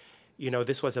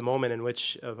 this was a moment in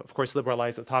which, of course,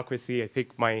 liberalized autocracy, I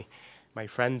think my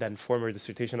friend and former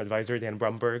dissertation advisor, Dan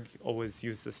Brumberg, always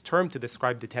used this term to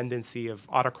describe the tendency of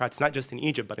autocrats, not just in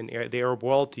Egypt, but in the Arab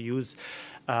world, to use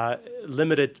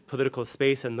limited political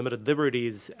space and limited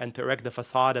liberties and to erect the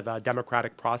facade of a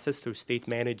democratic process through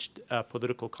state-managed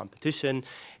political competition.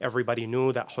 Everybody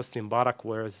knew that Hosni Mubarak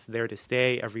was there to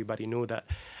stay. Everybody knew that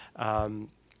Ali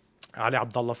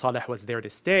Abdullah Saleh was there to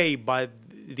stay. But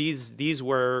these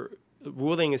were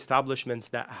ruling establishments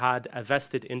that had a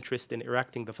vested interest in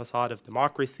erecting the facade of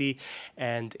democracy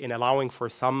and in allowing for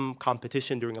some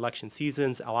competition during election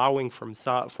seasons, allowing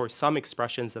for some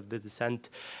expressions of the dissent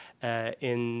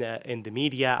in the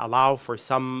media, allow for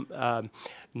some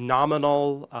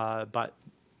nominal but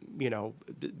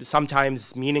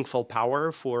sometimes meaningful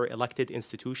power for elected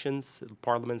institutions,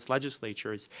 parliaments,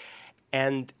 legislatures.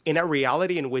 And in a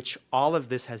reality in which all of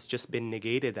this has just been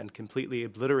negated and completely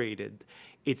obliterated,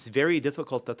 it's very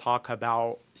difficult to talk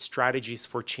about strategies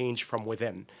for change from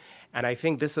within. And I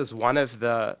think this is one of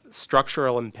the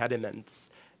structural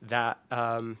impediments that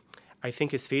I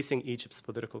think is facing Egypt's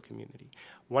political community.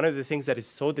 One of the things that is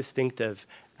so distinctive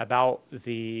about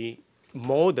the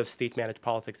mode of state-managed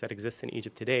politics that exists in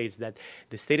Egypt today is that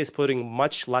the state is putting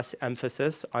much less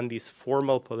emphasis on these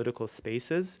formal political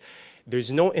spaces.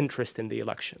 There's no interest in the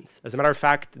elections. As a matter of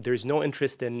fact, there's no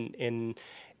interest in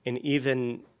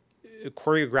even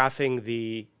choreographing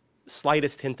the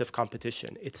slightest hint of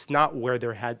competition. It's not where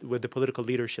the political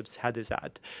leadership's head is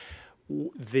at.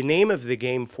 The name of the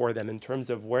game for them in terms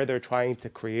of where they're trying to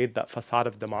create that facade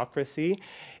of democracy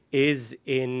is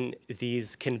in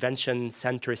these convention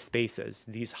center spaces,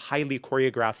 these highly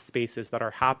choreographed spaces that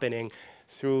are happening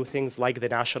through things like the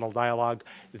national dialogue,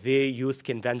 the youth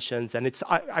conventions, and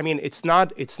I mean, it's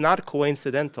not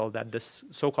coincidental that this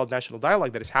so-called national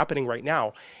dialogue that is happening right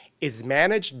now is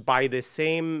managed by the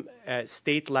same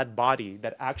state-led body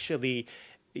that actually,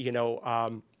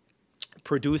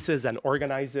 produces and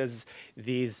organizes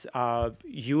these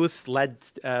youth-led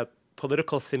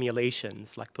political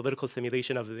simulations, like political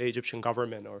simulation of the Egyptian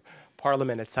government or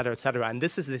parliament, et cetera, et cetera. And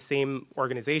this is the same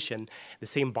organization, the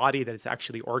same body that is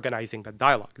actually organizing the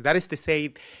dialogue. That is to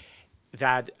say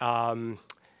that I'm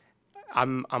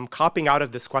copping out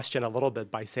of this question a little bit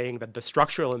by saying that the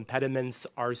structural impediments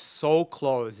are so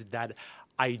close that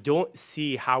I don't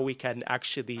see how we can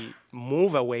actually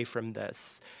move away from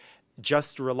this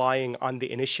just relying on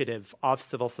the initiative of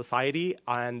civil society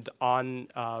and on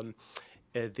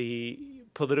the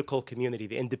political community,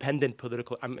 the independent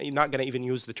political, I'm not going to even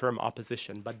use the term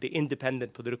opposition, but the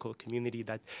independent political community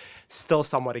that still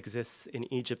somewhat exists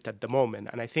in Egypt at the moment.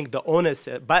 And I think the onus,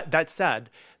 but that said,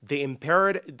 the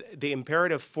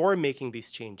imperative for making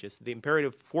these changes, the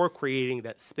imperative for creating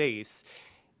that space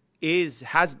is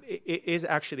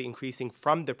actually increasing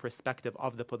from the perspective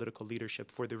of the political leadership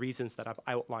for the reasons that I've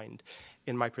outlined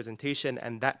in my presentation.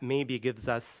 And that maybe gives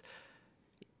us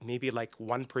maybe like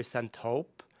 1%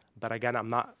 hope. But again, I'm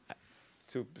not,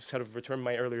 to sort of return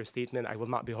my earlier statement, I will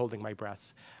not be holding my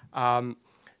breath.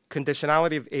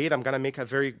 Conditionality of aid, I'm going to make a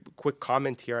very quick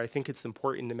comment here. I think it's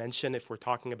important to mention if we're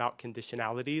talking about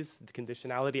conditionalities, the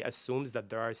conditionality assumes that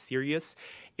there are serious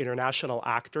international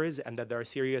actors and that there are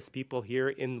serious people here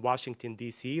in Washington,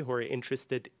 D.C. who are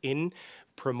interested in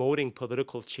promoting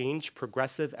political change,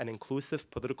 progressive and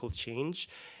inclusive political change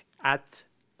at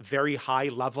very high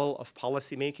level of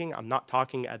policymaking. I'm not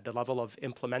talking at the level of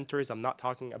implementers. I'm not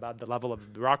talking about the level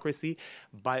of bureaucracy,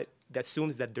 but that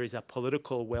assumes that there's a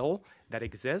political will that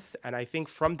exists. And I think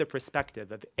from the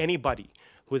perspective of anybody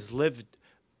who's lived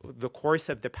the course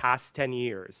of the past 10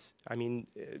 years, I mean,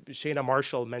 Shayna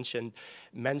Marshall mentioned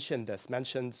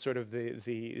sort of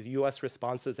the US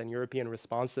responses and European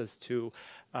responses to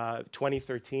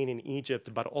 2013 in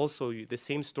Egypt, but also the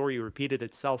same story repeated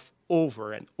itself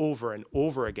over and over and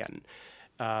over again.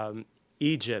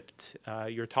 Egypt,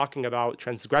 you're talking about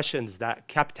transgressions that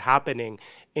kept happening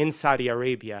in Saudi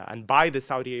Arabia and by the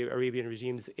Saudi Arabian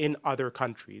regimes in other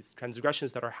countries,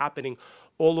 transgressions that are happening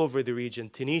all over the region.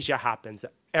 Tunisia happens,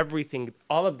 everything,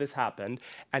 all of this happened,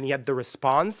 and yet the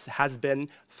response has been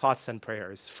thoughts and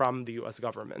prayers from the US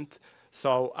government.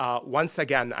 So once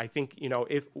again, I think,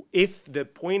 if the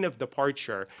point of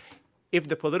departure, if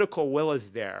the political will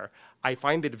is there, I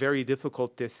find it very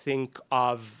difficult to think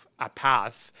of a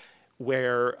path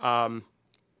where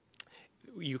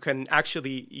you can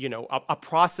actually, a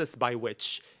process by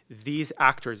which these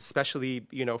actors, especially,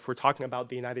 if we're talking about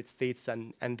the United States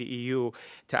and the EU,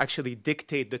 to actually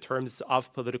dictate the terms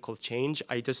of political change.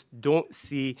 I just don't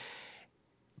see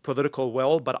political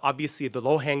will, but obviously the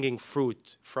low-hanging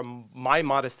fruit, from my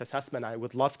modest assessment, I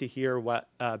would love to hear what,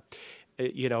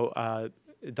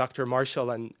 Dr.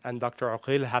 Marshall and Dr.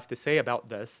 Aqil have to say about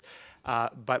this.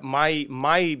 But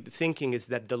my thinking is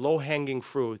that the low-hanging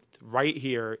fruit right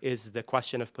here is the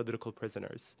question of political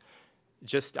prisoners.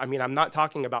 I'm not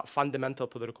talking about fundamental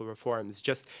political reforms.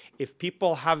 Just if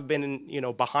people have been,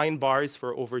 behind bars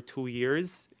for over 2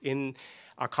 years in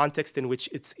a context in which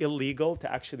it's illegal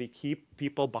to actually keep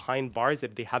people behind bars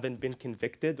if they haven't been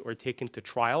convicted or taken to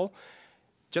trial,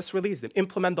 just release them.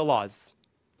 Implement the laws.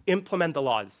 Implement the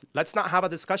laws. Let's not have a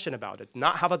discussion about it,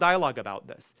 not have a dialogue about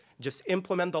this. Just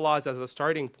implement the laws as a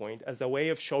starting point, as a way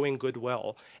of showing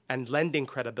goodwill and lending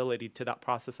credibility to that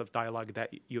process of dialogue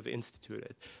that you've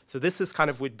instituted. So this is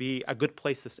would be a good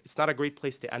place. It's not a great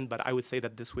place to end, but I would say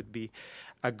that this would be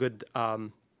a good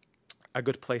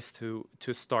place to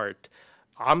start.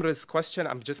 Amr's question,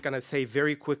 I'm just going to say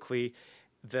very quickly,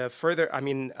 this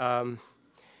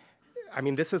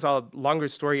is a longer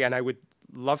story, and I would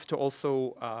love to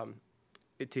also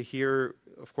to hear,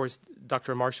 of course,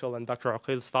 Dr. Marshall and Dr.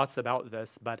 Aqil's thoughts about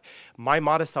this. But my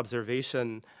modest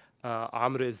observation,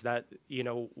 Amr, is that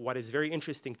what is very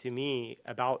interesting to me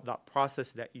about that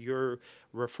process that you're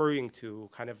referring to,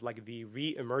 kind of like the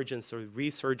re-emergence or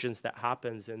resurgence that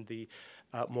happens in the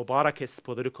Mubarakist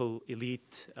political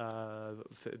elite,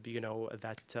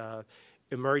 that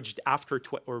emerged after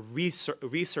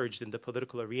resurged in the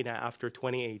political arena after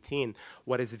 2018.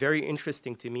 What is very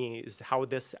interesting to me is how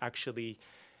this actually,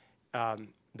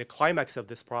 the climax of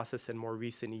this process in more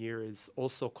recent years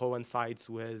also coincides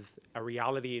with a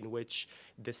reality in which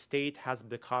the state has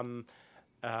become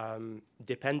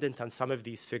dependent on some of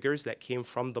these figures that came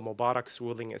from the Mubarak's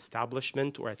ruling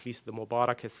establishment, or at least the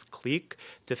Mubarakist clique,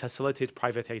 to facilitate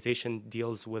privatization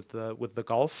deals with the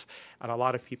Gulf. And a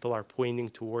lot of people are pointing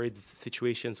towards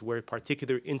situations where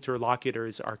particular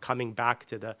interlocutors are coming back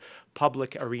to the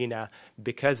public arena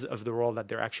because of the role that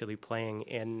they're actually playing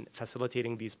in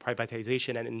facilitating these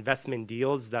privatization and investment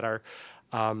deals that are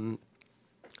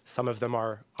some of them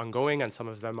are ongoing and some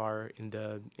of them are in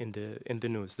the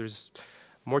news. There's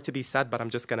more to be said, but I'm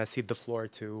just going to cede the floor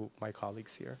to my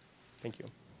colleagues here. Thank you.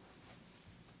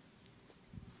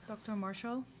 Dr.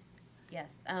 Marshall?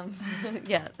 Yes.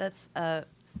 Yeah, that's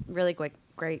really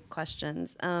great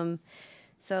questions. And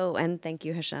thank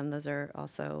you, Hisham. Those are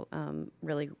also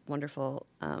really wonderful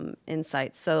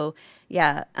insights. So,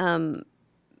 yeah,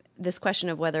 this question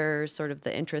of whether sort of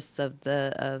the interests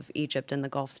of Egypt and the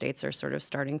Gulf states are sort of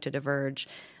starting to diverge.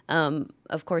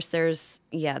 Of course, there's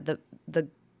the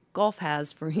Gulf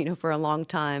has for a long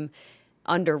time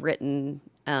underwritten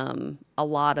a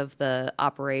lot of the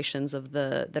operations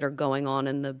that are going on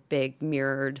in the big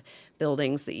mirrored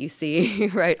buildings that you see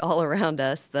right all around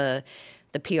us. The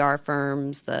PR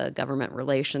firms, the government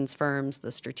relations firms,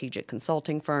 the strategic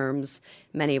consulting firms,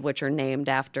 many of which are named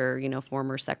after,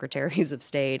 former secretaries of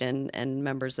state and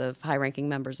high-ranking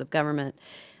members of government.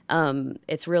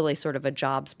 It's really sort of a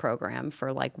jobs program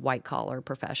for like white-collar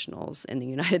professionals in the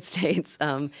United States.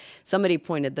 Somebody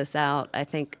pointed this out, I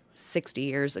think, 60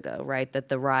 years ago, right, that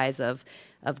the rise of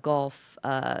Gulf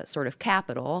sort of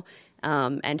capital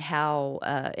and how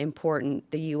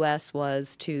important the U.S.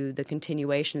 was to the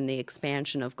continuation and the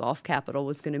expansion of Gulf capital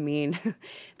was going to mean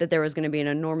that there was going to be an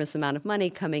enormous amount of money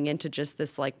coming into just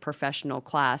this like professional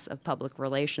class of public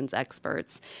relations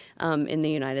experts in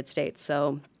the United States.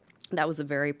 So that was a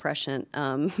very prescient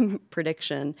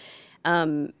prediction.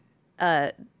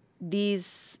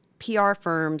 These PR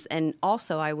firms, and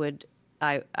also I would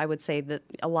say that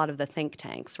a lot of the think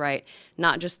tanks, right,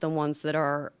 not just the ones that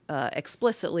are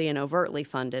explicitly and overtly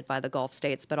funded by the Gulf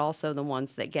states, but also the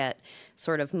ones that get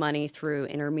sort of money through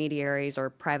intermediaries or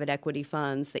private equity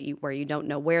funds where you don't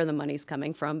know where the money's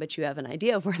coming from, but you have an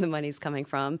idea of where the money's coming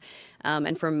from,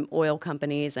 and from oil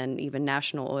companies and even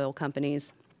national oil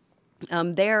companies.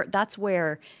 That's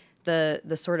where the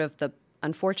sort of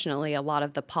unfortunately a lot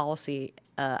of the policy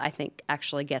I think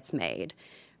actually gets made.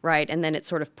 Right, and then it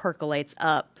sort of percolates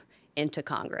up into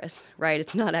Congress, right?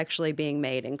 It's not actually being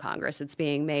made in Congress. It's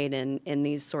being made in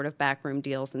these sort of backroom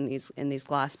deals in these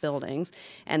glass buildings,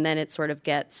 and then it sort of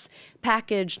gets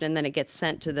packaged, and then it gets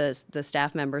sent to the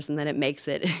staff members, and then it makes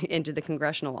it into the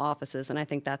congressional offices. And I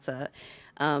think that's a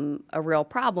real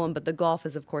problem. But the Gulf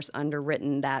has, of course,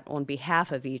 underwritten that on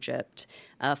behalf of Egypt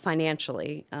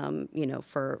financially,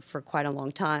 for quite a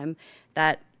long time.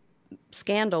 That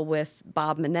scandal with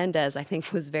Bob Menendez, I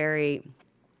think, was very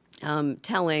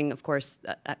telling. Of course,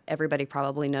 everybody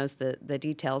probably knows the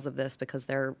details of this because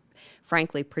they're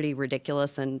frankly pretty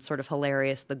ridiculous and sort of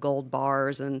hilarious, the gold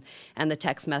bars and the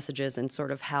text messages and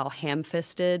sort of how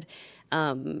ham-fisted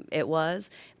it was.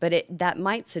 But that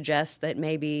might suggest that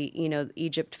maybe,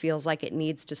 Egypt feels like it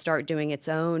needs to start doing its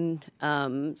own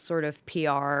sort of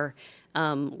PR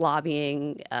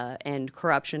lobbying and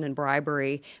corruption and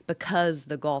bribery because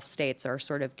the Gulf states are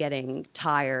sort of getting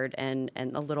tired and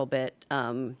a little bit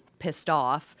pissed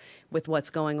off with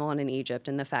what's going on in Egypt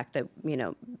and the fact that,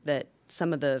 that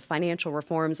some of the financial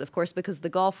reforms, of course, because the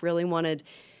Gulf really wanted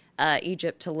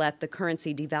Egypt to let the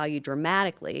currency devalue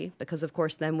dramatically because, of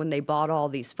course, then when they bought all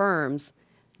these firms,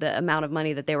 the amount of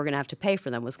money that they were going to have to pay for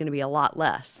them was going to be a lot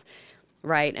less.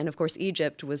 Right, and of course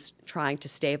Egypt was trying to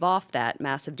stave off that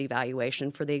massive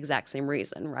devaluation for the exact same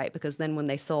reason, right? Because then when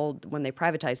they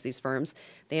privatized these firms,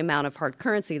 the amount of hard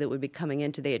currency that would be coming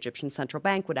into the Egyptian central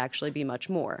bank would actually be much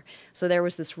more. So there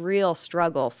was this real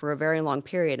struggle for a very long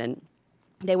period, and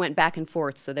they went back and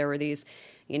forth. So there were these,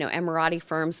 Emirati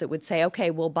firms that would say, okay,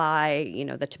 we'll buy,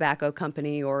 the tobacco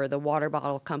company or the water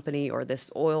bottle company or this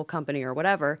oil company or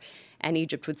whatever, and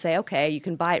Egypt would say, okay, you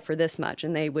can buy it for this much,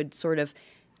 and they would sort of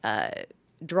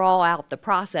draw out the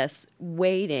process,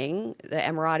 waiting, the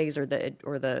Emiratis or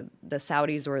the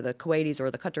Saudis or the Kuwaitis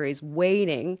or the Qataris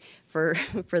waiting for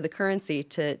the currency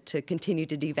to continue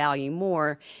to devalue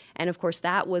more. And of course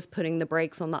that was putting the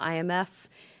brakes on the IMF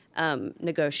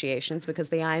negotiations because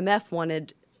the IMF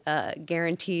wanted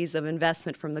guarantees of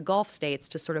investment from the Gulf states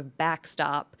to sort of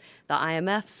backstop the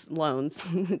IMF's loans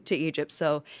to Egypt.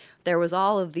 So there was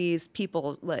all of these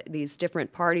people, these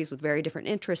different parties with very different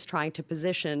interests trying to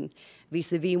position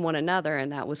vis-a-vis one another,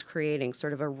 and that was creating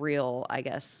sort of a real, I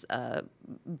guess,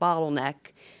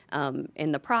 bottleneck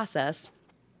in the process.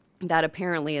 that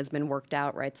apparently has been worked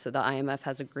out, right? So the IMF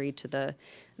has agreed to that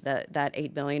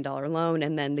 $8 billion loan,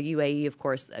 and then the UAE, of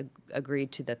course,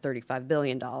 agreed to the $35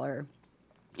 billion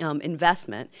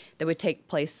investment that would take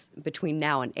place between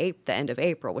now and the end of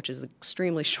April, which is an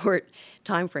extremely short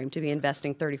time frame to be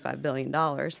investing $35 billion.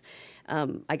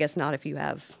 I guess not if you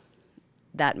have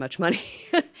that much money.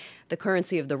 The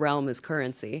currency of the realm is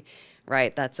currency,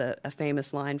 right? That's a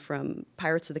famous line from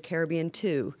Pirates of the Caribbean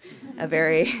 2, a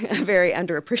very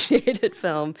underappreciated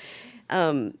film.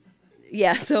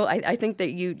 Yeah, so I think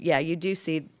that you do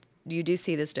see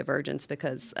this divergence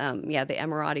because the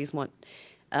Emiratis want,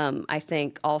 I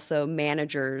think, also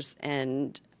managers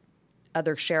and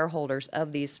other shareholders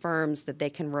of these firms that they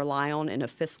can rely on in a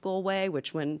fiscal way,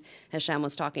 which when Hisham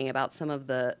was talking about some of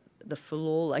the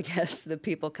fulul, I guess, the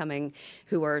people coming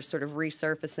who are sort of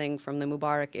resurfacing from the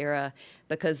Mubarak era,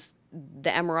 because the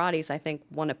Emiratis, I think,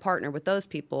 want to partner with those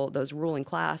people, those ruling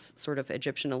class sort of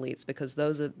Egyptian elites, because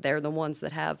they're the ones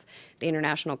that have the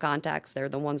international contacts. They're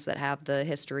the ones that have the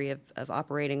history of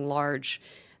operating large,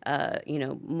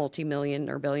 multi-million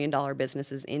or billion-dollar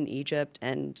businesses in Egypt,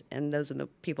 and those are the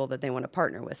people that they want to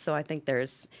partner with. So I think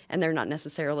and they're not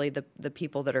necessarily the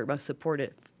people that are most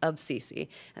supportive of Sisi.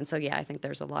 And so, I think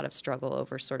there's a lot of struggle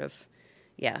over sort of,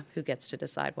 who gets to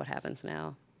decide what happens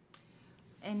now.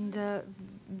 And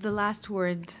the last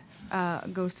word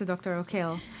goes to Dr.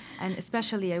 Okil. And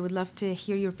especially, I would love to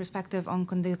hear your perspective on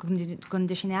the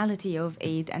conditionality of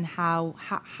aid and how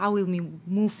will we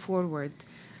move forward.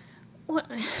 Well,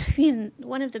 I mean,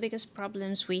 one of the biggest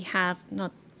problems we have,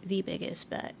 not the biggest,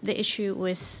 but the issue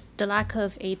with the lack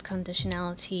of aid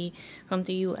conditionality from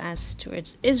the U.S.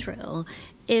 towards Israel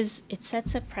is it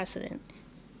sets a precedent,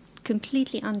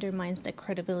 completely undermines the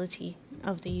credibility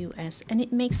of the U.S., and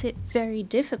it makes it very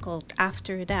difficult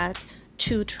after that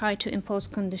to try to impose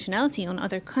conditionality on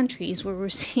other countries where we're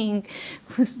seeing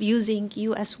using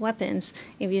U.S. weapons,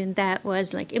 even that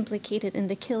was like implicated in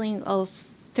the killing of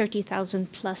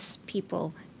 30,000 plus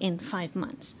people in 5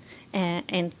 months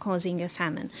and causing a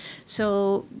famine.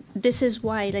 So this is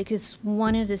why, it's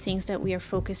one of the things that we are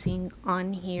focusing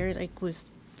on here, with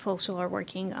folks who are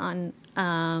working on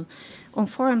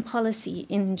foreign policy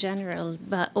in general,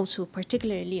 but also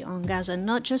particularly on Gaza,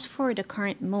 not just for the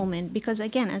current moment, because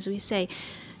again, as we say,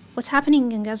 what's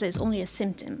happening in Gaza is only a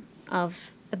symptom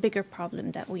of a bigger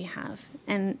problem that we have.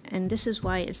 And this is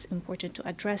why it's important to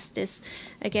address this.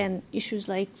 Again, issues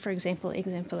like, for example,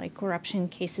 like corruption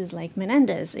cases like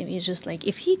Menendez. I mean, it's just like,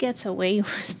 if he gets away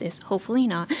with this, hopefully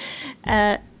not,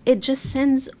 it just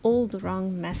sends all the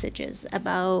wrong messages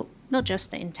about not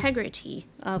just the integrity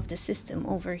of the system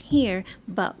over here,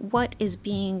 but what is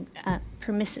being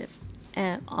permissive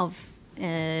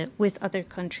with other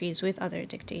countries, with other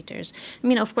dictators. I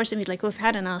mean, of course, we've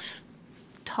had enough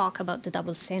talk about the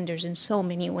double standards in so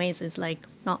many ways. It's like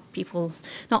not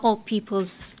all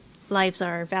people's lives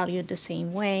are valued the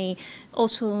same way.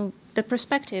 Also, the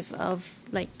perspective of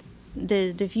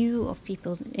the view of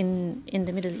people in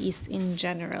the Middle East in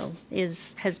general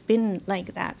has been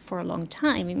like that for a long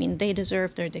time. I mean, they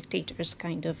deserve their dictators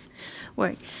kind of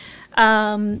work.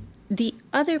 The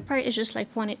other part is just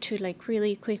wanted to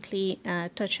really quickly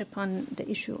touch upon the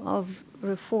issue of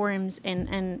reforms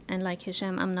and like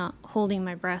Hisham, I'm not holding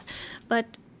my breath,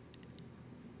 but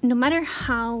no matter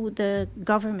how the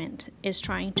government is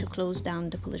trying to close down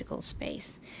the political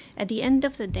space, at the end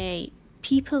of the day,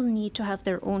 people need to have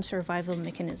their own survival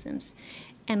mechanisms.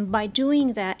 And by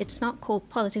doing that, it's not called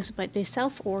politics, but they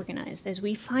self-organize, as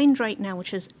we find right now,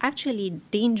 which is actually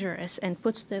dangerous and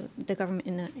puts the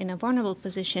government in a vulnerable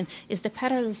position, is the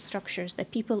parallel structures that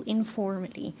people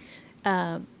informally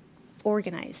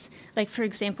organize. Like, for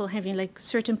example, having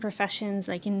certain professions,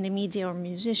 like in the media or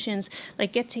musicians,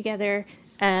 get together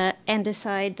and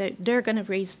decide that they're going to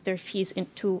raise their fees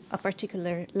into a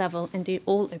particular level, and they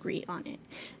all agree on it.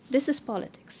 This is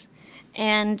politics.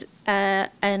 And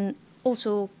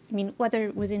also, I mean, whether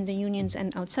within the unions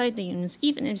and outside the unions,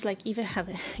 even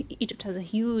Egypt has a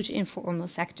huge informal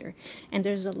sector, and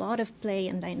there's a lot of play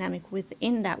and dynamic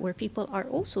within that where people are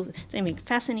also, I mean,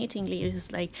 fascinatingly,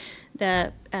 it's like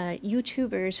the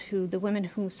YouTubers the women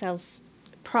who sells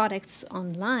products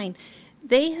online,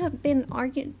 they have been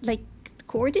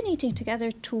coordinating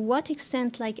together to what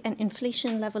extent an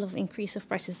inflation level of increase of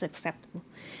prices is acceptable.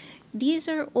 These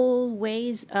are all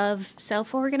ways of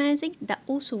self-organizing that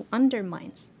also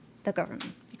undermines the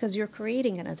government, because you're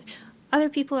creating another. Other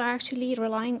people are actually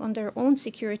relying on their own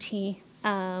security,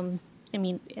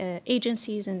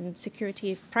 agencies and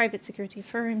private security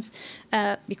firms,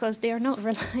 because they are not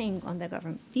relying on the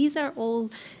government. These are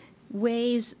all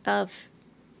ways of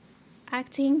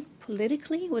acting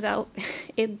politically without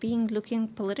it being looking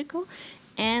political,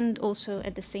 and also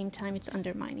at the same time it's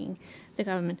undermining the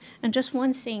government. And just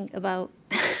one thing about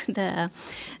the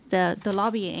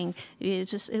lobbying,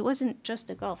 it wasn't just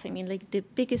the Gulf. I mean, like, the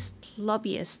biggest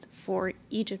lobbyist for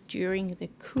Egypt during the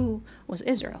coup was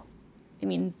Israel. I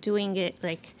mean, doing it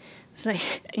like, it's like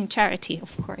in charity,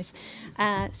 of course.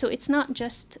 So it's not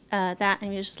just that. I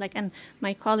mean, it's just like, and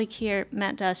my colleague here,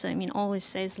 Matt Dassa, I mean, always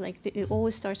says, like, it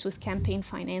always starts with campaign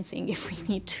financing if we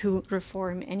need to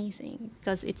reform anything,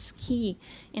 because it's key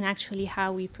in actually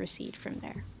how we proceed from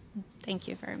there. Thank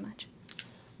you very much.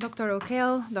 Dr.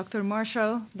 O'Kale, Dr.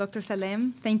 Marshall, Dr.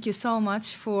 Salem, thank you so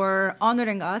much for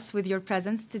honoring us with your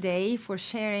presence today, for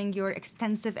sharing your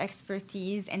extensive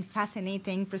expertise and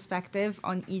fascinating perspective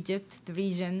on Egypt, the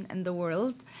region, and the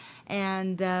world.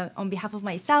 And on behalf of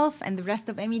myself and the rest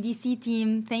of MEDC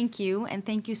team, thank you. And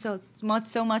thank you so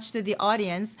much to the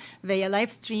audience via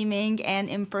live streaming and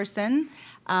in person.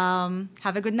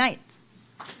 Have a good night.